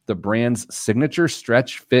finished, the brand's signature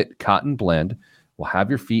stretch fit cotton blend will have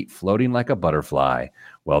your feet floating like a butterfly,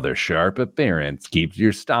 while their sharp appearance keeps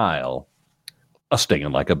your style a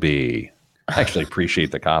stinging like a bee. I actually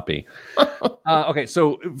appreciate the copy. Okay,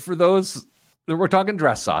 so for those, we're talking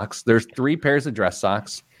dress socks. There's 3 pairs of dress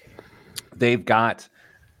socks. They've got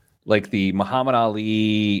like the Muhammad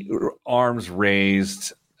Ali arms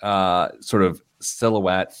raised sort of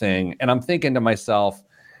silhouette thing. And I'm thinking to myself,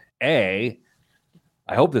 I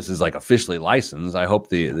hope this is like officially licensed. I hope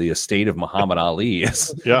the estate of Muhammad Ali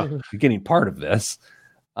is getting part of this.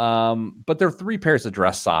 But there are 3 pairs of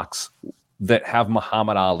dress socks that have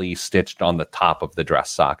Muhammad Ali stitched on the top of the dress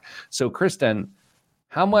sock. So, Kristen,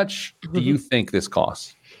 how much do you think this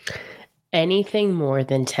costs? Anything more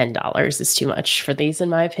than $10 is too much for these, in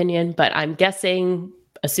my opinion. But I'm guessing,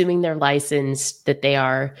 assuming they're licensed, that they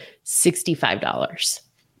are $65.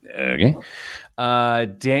 Okay.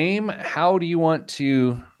 Dame, how do you want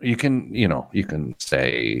to, you can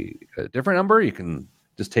say a different number. You can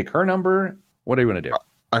just take her number. What do you want to do?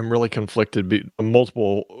 I'm really conflicted on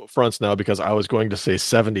multiple fronts now because I was going to say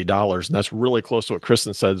 $70, and that's really close to what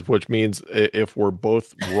Kristen said, which means if we're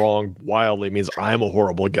both wrong wildly, means I'm a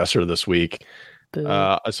horrible guesser this week. So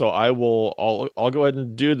I'll go ahead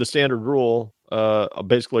and do the standard rule.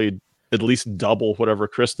 Basically, at least double whatever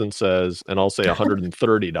Kristen says, and I'll say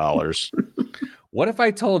 $130. What if I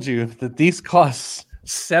told you that these cost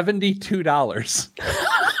 $72?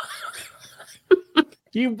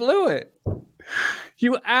 You blew it.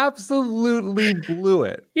 You absolutely blew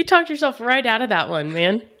it. You talked yourself right out of that one,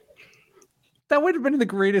 man. That would have been the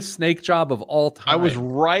greatest snake job of all time. I was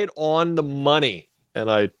right on the money, and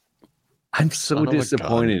I'm so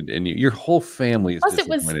disappointed in you. Your whole family is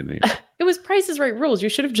disappointed in you. It was Price is Right rules. You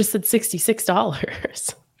should have just said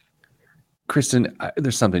 $66. Kristen,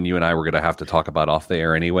 there's something you and I were going to have to talk about off the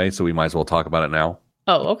air anyway, so we might as well talk about it now.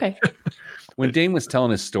 Oh, okay. When Dane was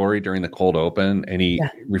telling his story during the cold open and he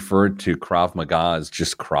referred to Krav Maga as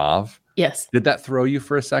just Krav. Yes. Did that throw you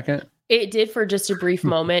for a second? It did for just a brief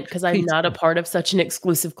moment because I'm not a part of such an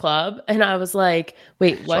exclusive club. And I was like,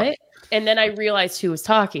 wait, what? Sorry. And then I realized who was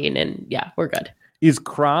talking, and yeah, we're good. Is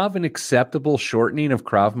Krav an acceptable shortening of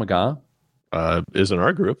Krav Maga? Is in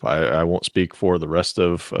our group. I won't speak for the rest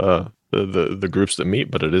of the groups that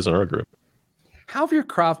meet, but it is in our group. How have your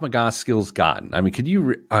Krav Maga skills gotten? I mean, could you?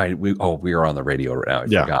 We are on the radio right now.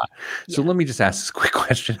 I forgot. So let me just ask this quick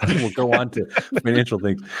question, and we'll go on to financial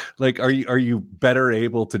things. Like, are you better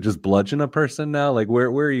able to just bludgeon a person now? Like, where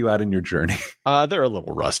are you at in your journey? They're a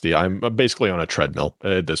little rusty. I'm basically on a treadmill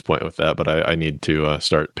at this point with that, but I need to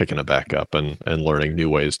start picking it back up and learning new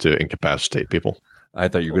ways to incapacitate people. I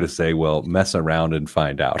thought you were going to say, well, mess around and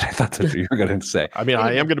find out. I thought that's what you were going to say. I mean,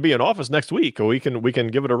 I am going to be in office next week. We can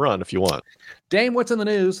give it a run if you want. Dame, what's in the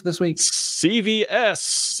news this week?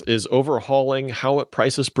 CVS is overhauling how it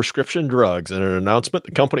prices prescription drugs. In an announcement,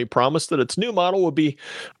 the company promised that its new model would be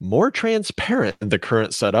more transparent than the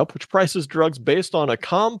current setup, which prices drugs based on a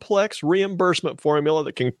complex reimbursement formula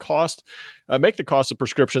that can make the cost of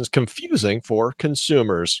prescriptions confusing for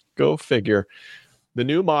consumers. Go figure. The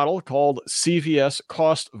new model, called CVS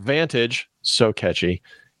Cost Vantage, so catchy,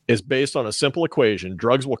 is based on a simple equation.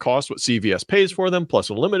 Drugs will cost what CVS pays for them, plus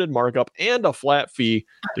a limited markup and a flat fee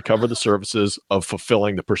to cover the services of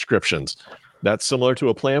fulfilling the prescriptions. That's similar to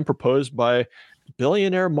a plan proposed by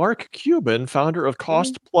billionaire Mark Cuban, founder of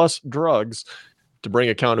Cost Plus Drugs, to bring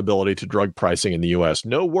accountability to drug pricing in the U.S.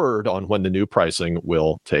 No word on when the new pricing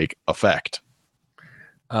will take effect.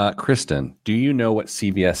 Kristen, do you know what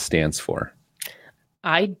CVS stands for?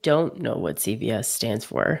 I don't know what CVS stands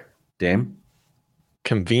for. Dame?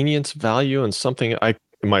 Convenience, value, and something.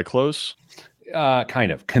 Am I close?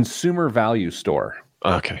 Kind of. Consumer value store.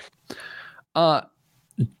 Okay.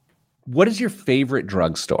 What is your favorite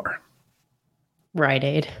drugstore? Rite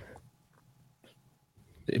Aid.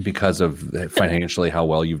 Because of financially how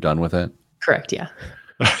well you've done with it? Correct, yeah.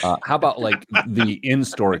 How about like the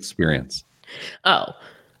in-store experience? Oh.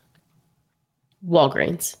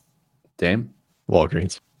 Walgreens. Dame?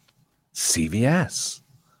 Walgreens. CVS.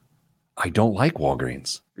 I don't like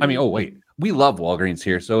Walgreens. I mean, oh, wait. We love Walgreens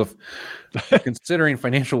here. So if you're considering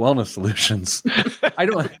financial wellness solutions, I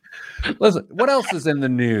don't. Listen, what else is in the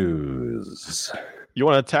news? You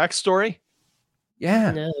want a tax story?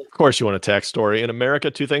 Yeah. No. Of course you want a tax story. In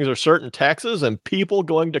America, two things are certain: taxes and people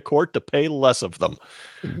going to court to pay less of them.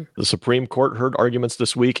 The Supreme Court heard arguments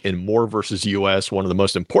this week in Moore versus U.S., one of the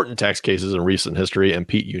most important tax cases in recent history. And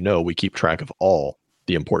Pete, we keep track of all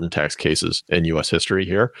the important tax cases in U.S. history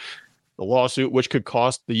here. The lawsuit, which could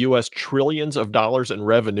cost the U.S. trillions of dollars in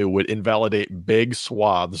revenue, would invalidate big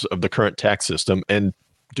swaths of the current tax system and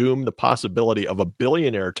doom the possibility of a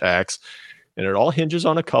billionaire tax. And it all hinges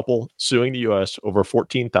on a couple suing the U.S. over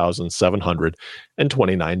 $14,729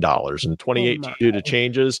 in 2018 due to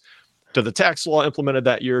changes to the tax law implemented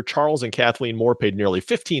that year. Charles and Kathleen Moore paid nearly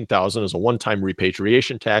 $15,000 as a one-time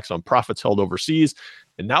repatriation tax on profits held overseas.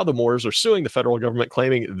 And now the Moores are suing the federal government,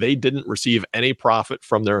 claiming they didn't receive any profit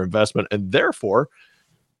from their investment and therefore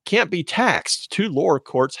can't be taxed. Two lower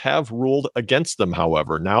courts have ruled against them,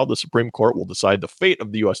 however. Now the Supreme Court will decide the fate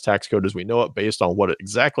of the U.S. tax code as we know it based on what it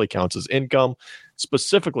exactly counts as income,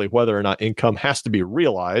 specifically whether or not income has to be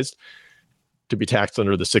realized to be taxed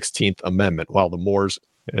under the 16th Amendment. While the Moores,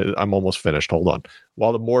 I'm almost finished, hold on.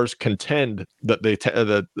 While the Moores contend that the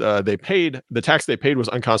tax they paid was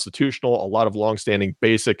unconstitutional, a lot of longstanding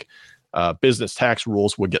basic business tax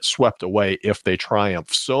rules would get swept away if they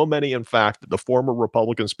triumph. So many, in fact, that the former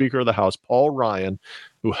Republican Speaker of the House, Paul Ryan,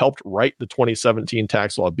 who helped write the 2017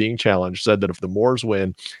 tax law being challenged, said that if the Moores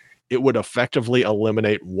win, it would effectively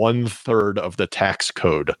eliminate 1/3 of the tax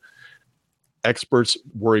code. Experts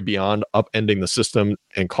worry beyond upending the system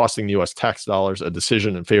and costing the U.S. tax dollars. A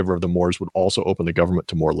decision in favor of the Moores would also open the government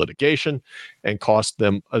to more litigation and cost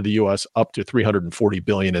them, the U.S., up to $340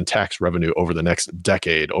 billion in tax revenue over the next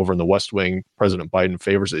decade. Over in the West Wing, President Biden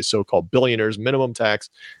favors a so-called billionaires minimum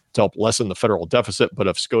tax to help lessen the federal deficit. But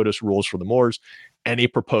if SCOTUS rules for the Moores, any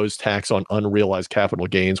proposed tax on unrealized capital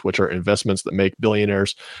gains, which are investments that make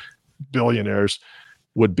billionaires,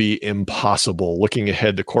 would be impossible. Looking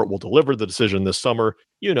ahead, the court will deliver the decision this summer,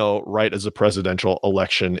 right as the presidential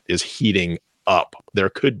election is heating up. There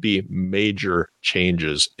could be major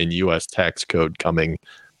changes in U.S. tax code coming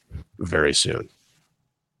very soon.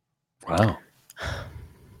 Wow.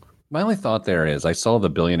 My only thought there is I saw the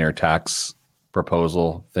billionaire tax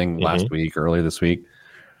proposal thing earlier this week.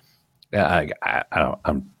 Yeah,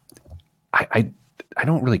 I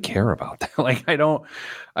don't really care about that. Like,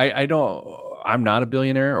 I'm not a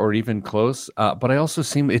billionaire or even close, but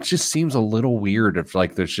it just seems a little weird if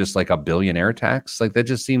like there's just like a billionaire tax. Like that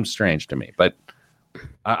just seems strange to me, but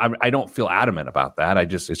I don't feel adamant about that.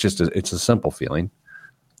 It's a simple feeling.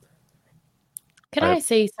 Can I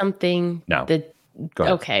say something? No. Go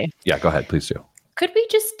ahead. Okay. Yeah, go ahead. Please do. Could we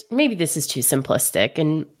just, maybe this is too simplistic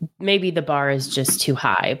and maybe the bar is just too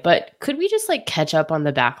high, but could we just like catch up on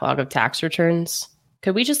the backlog of tax returns?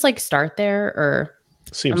 Could we just like start there or?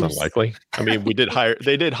 Seems unlikely. I mean, they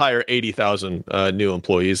did hire 80,000 new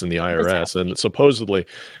employees in the IRS, and supposedly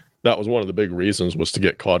that was one of the big reasons was to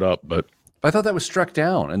get caught up. But I thought that was struck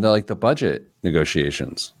down in the budget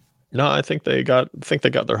negotiations. No, I think they got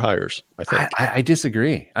their hires. I think. I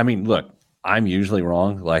disagree. I mean, look, I'm usually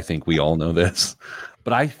wrong. I think we all know this,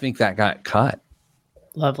 but I think that got cut.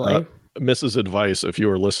 Lovely. Mrs. Advice, if you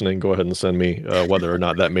were listening, go ahead and send me whether or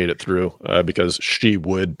not that made it through, because she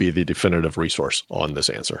would be the definitive resource on this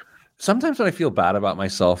answer. Sometimes when I feel bad about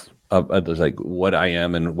myself, like what I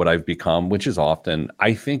am and what I've become, which is often,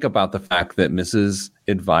 I think about the fact that Mrs.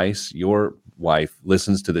 Advice, your wife,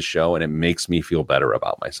 listens to the show and it makes me feel better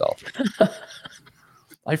about myself.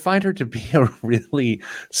 I find her to be a really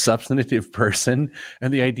substantive person.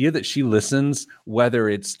 And the idea that she listens, whether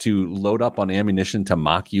it's to load up on ammunition to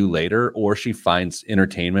mock you later, or she finds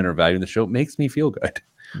entertainment or value in the show, makes me feel good.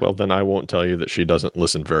 Well, then I won't tell you that she doesn't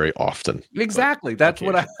listen very often. Exactly. That's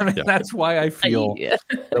what that's why I feel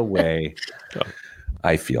the way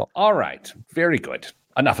I feel. All right. Very good.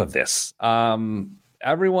 Enough of this.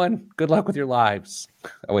 Everyone, good luck with your lives.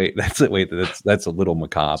 Oh, wait, that's it. Wait, that's a little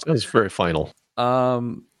macabre. That's very final.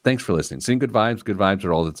 Thanks for listening. Seeing good vibes. Good vibes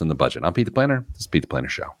are all that's in the budget. I'm Pete the Planner. This is Pete the Planner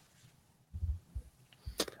Show.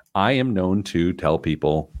 I am known to tell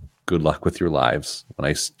people good luck with your lives when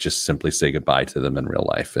I just simply say goodbye to them in real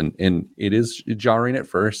life. And it is jarring at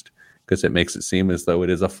first because it makes it seem as though it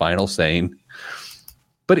is a final saying.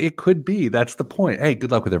 But it could be. That's the point. Hey, good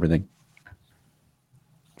luck with everything.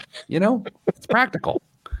 It's practical.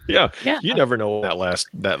 Yeah. You never know that last.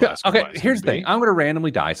 Okay, here's the thing. I'm going to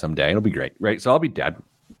randomly die someday. It'll be great, right? So I'll be dead.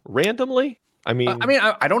 Randomly? I mean,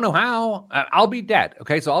 I don't know how. I'll be dead.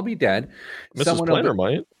 Okay, so I'll be dead. Mrs. Planner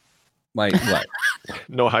might what?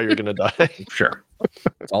 know how you're going to die. Sure,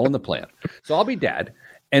 it's all in the plan. So I'll be dead,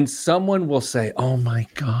 and someone will say, "Oh my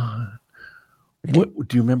God, what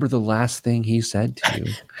do you remember the last thing he said to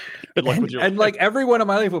you?" Good luck with your life. Like everyone in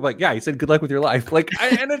my life will be like, "Yeah, he said good luck with your life." Like,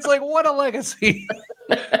 and it's like, what a legacy.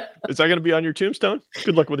 Is that going to be on your tombstone?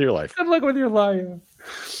 Good luck with your life. Good luck with your life.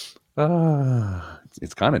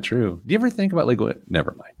 It's kind of true. Do you ever think about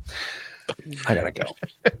never mind. I gotta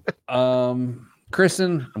go.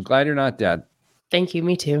 Kristen, I'm glad you're not dead. Thank you.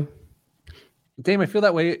 Me too. Dame, I feel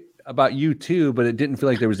that way about you too, but it didn't feel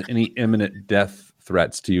like there was any imminent death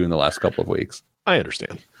threats to you in the last couple of weeks. I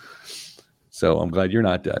understand. So I'm glad you're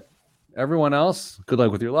not dead. Everyone else, good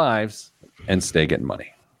luck with your lives and stay getting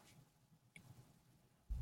money.